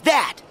why is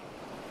that?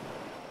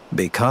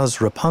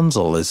 Because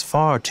Rapunzel is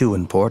far too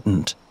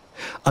important.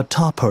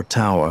 Atop her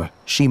tower,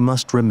 she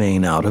must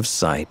remain out of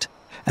sight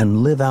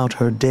and live out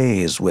her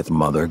days with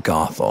Mother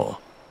Gothel.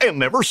 And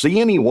never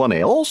see anyone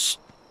else?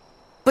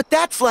 But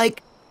that's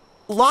like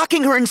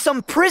locking her in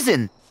some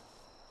prison.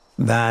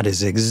 That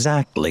is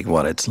exactly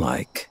what it's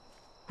like.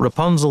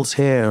 Rapunzel's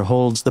hair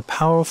holds the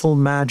powerful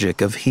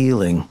magic of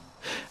healing.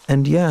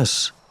 And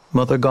yes,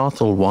 Mother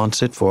Gothel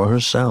wants it for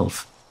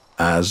herself,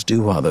 as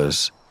do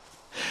others.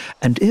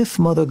 And if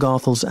Mother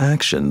Gothel's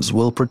actions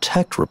will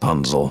protect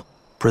Rapunzel,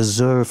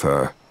 preserve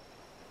her,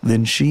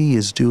 then she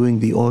is doing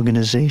the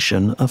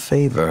organization a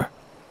favor.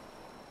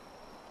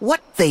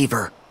 What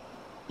favor?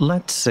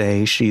 Let's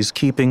say she's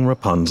keeping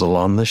Rapunzel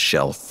on the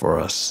shelf for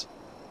us.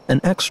 An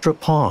extra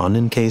pawn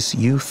in case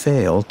you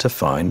fail to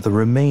find the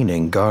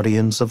remaining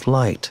Guardians of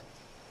Light.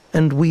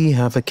 And we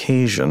have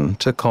occasion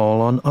to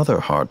call on other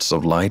Hearts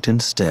of Light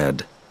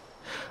instead.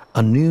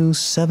 A new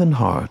 7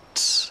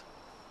 hearts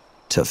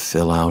to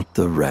fill out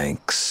the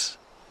ranks.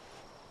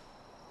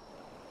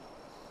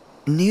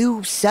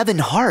 New 7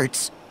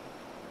 hearts?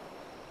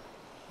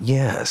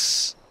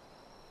 Yes.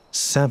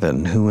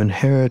 7 who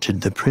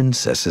inherited the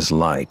princess's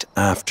light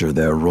after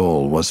their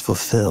role was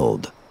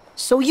fulfilled.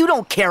 So you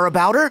don't care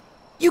about her?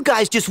 You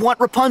guys just want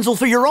Rapunzel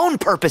for your own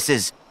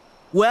purposes.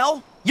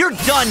 Well, you're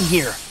done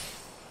here.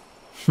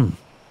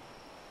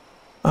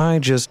 I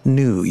just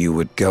knew you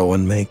would go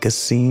and make a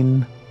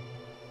scene.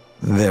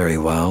 Very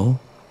well.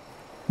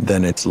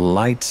 then it's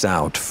lights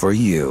out for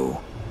you.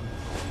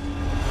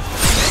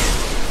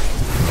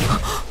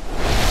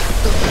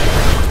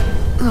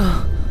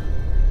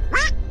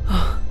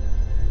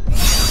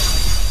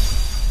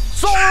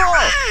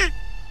 Sora!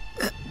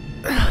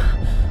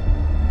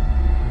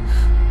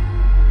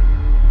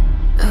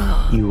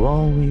 You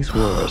always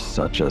were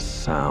such a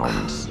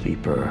sound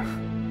sleeper.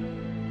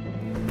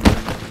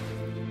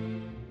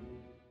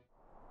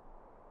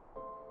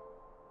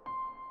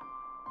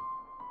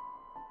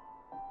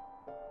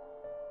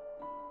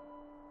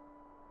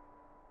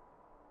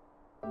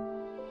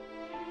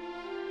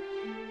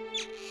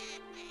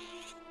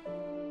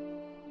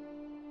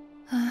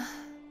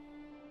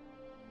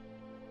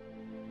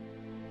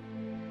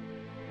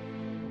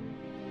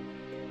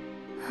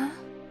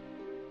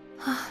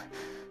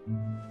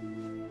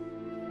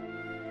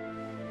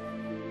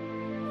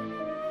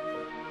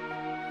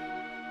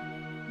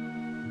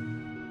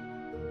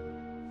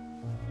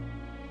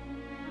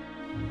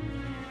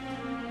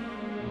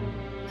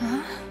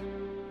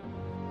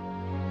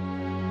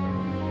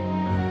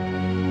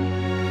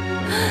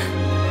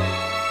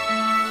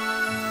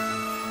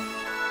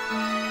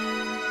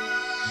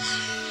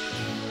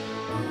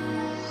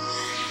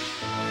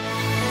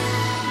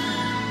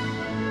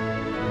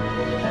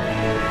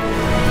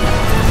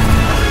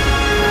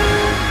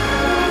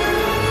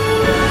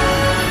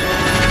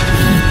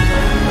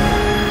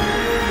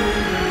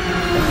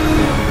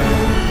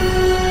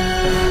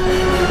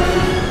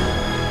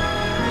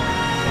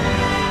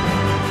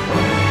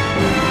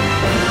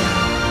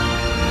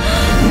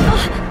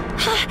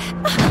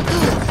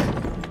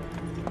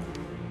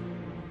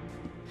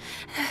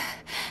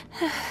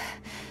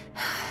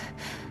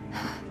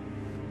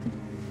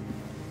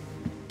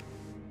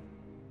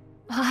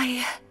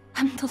 I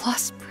am the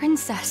lost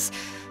princess.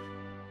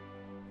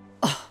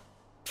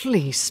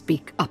 Please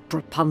speak up,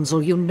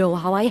 Rapunzel. You know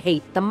how I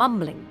hate the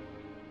mumbling.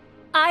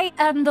 I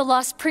am the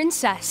lost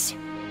princess,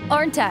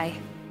 aren't I?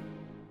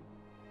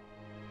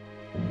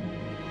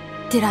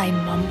 Did I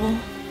mumble,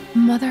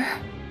 Mother?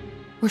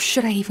 Or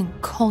should I even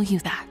call you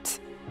that?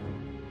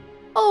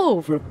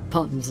 Oh,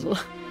 Rapunzel.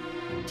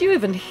 Do you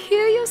even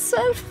hear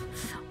yourself?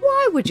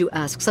 Why would you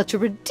ask such a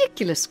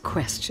ridiculous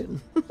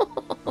question?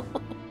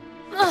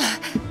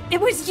 It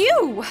was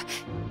you!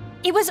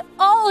 It was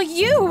all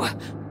you!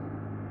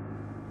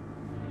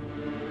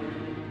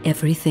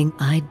 Everything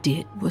I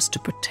did was to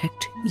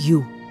protect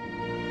you.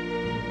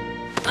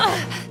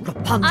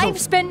 Rapunzel! I've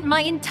spent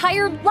my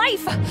entire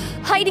life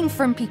hiding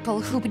from people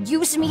who would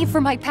use me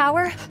for my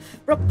power.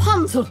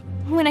 Rapunzel!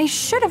 When I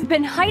should have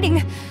been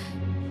hiding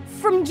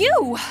from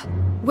you.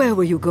 Where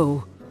will you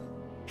go?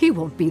 He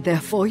won't be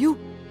there for you.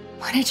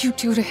 What did you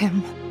do to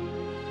him?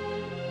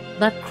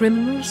 That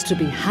criminal's to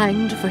be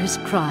hanged for his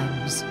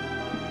crimes.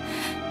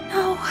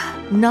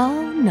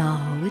 No. No,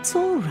 it's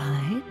all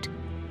right.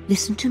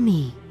 Listen to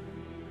me.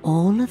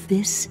 All of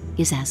this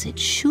is as it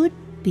should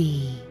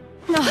be.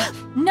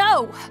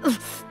 No!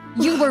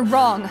 You were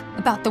wrong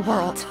about the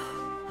world.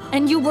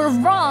 And you were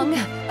wrong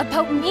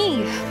about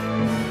me.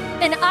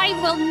 And I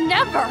will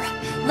never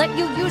let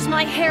you use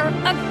my hair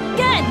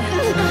again!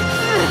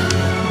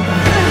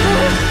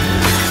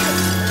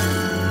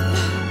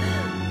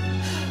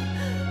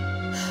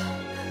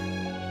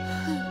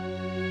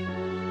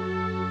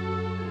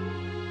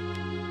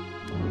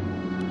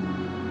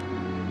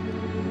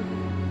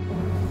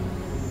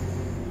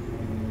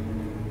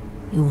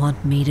 You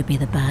want me to be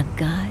the bad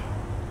guy?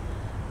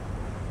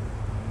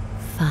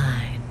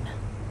 Fine.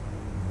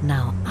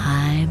 Now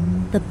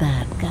I'm the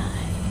bad guy.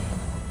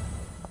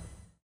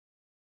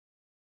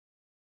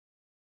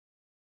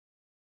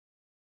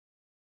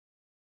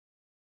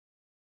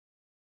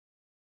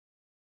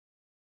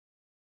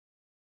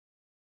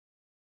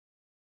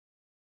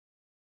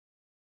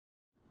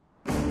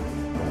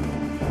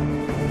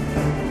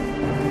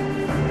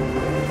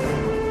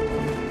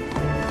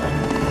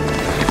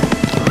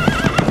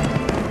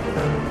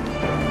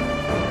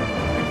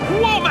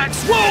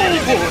 Womack's roll!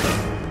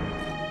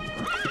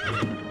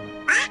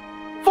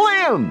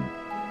 Flynn!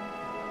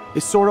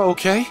 Is Sora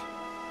okay?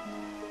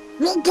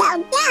 We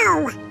don't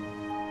know.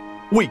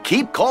 We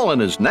keep calling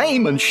his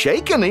name and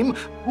shaking him,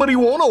 but he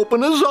won't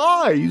open his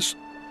eyes.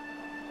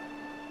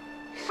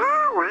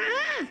 Sora?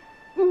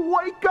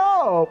 Wake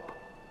up!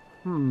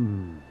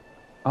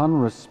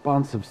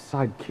 Unresponsive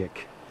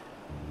sidekick.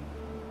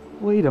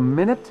 Wait a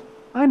minute.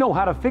 I know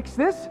how to fix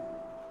this.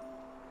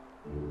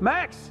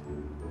 Max,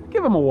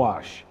 give him a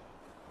wash.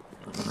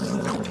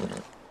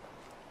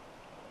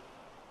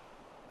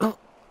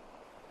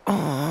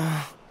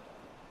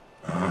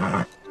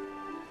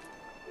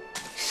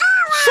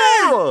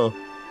 Sora!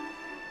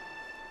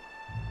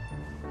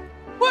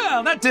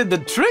 Well, that did the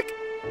trick.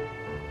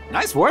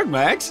 Nice work,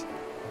 Max.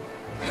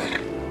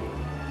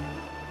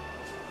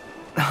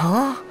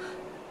 Huh?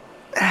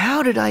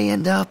 How did I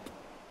end up...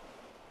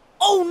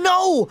 Oh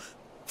no!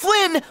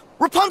 Flynn!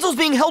 Rapunzel's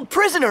being held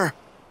prisoner!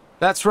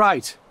 That's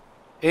right.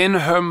 In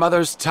her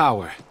mother's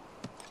tower.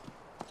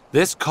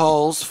 This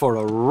calls for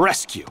a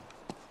rescue.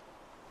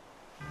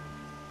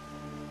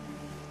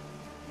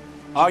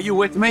 Are you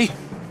with me?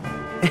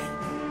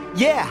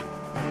 Yeah.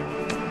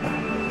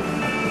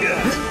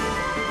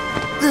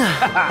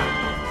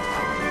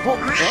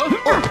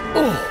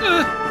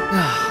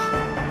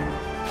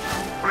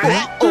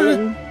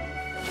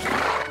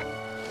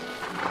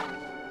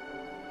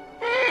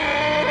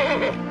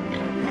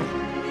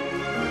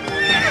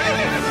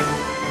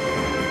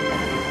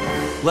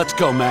 Let's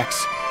go,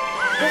 Max.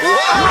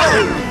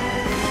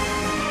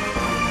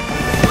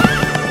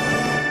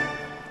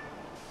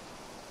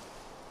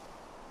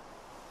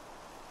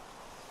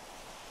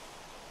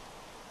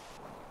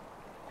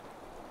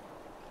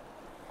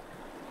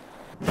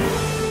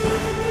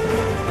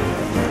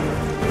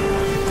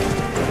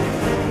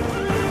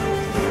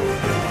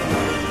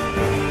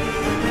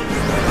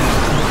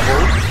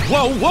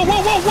 Whoa, whoa,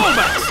 whoa, whoa, whoa,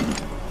 Max!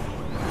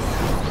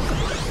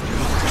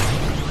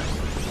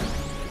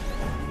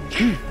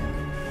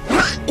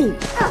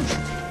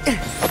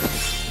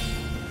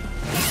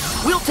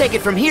 We'll take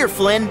it from here,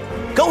 Flynn.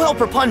 Go help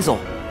Rapunzel.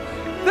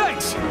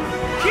 Thanks!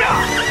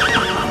 Yeah.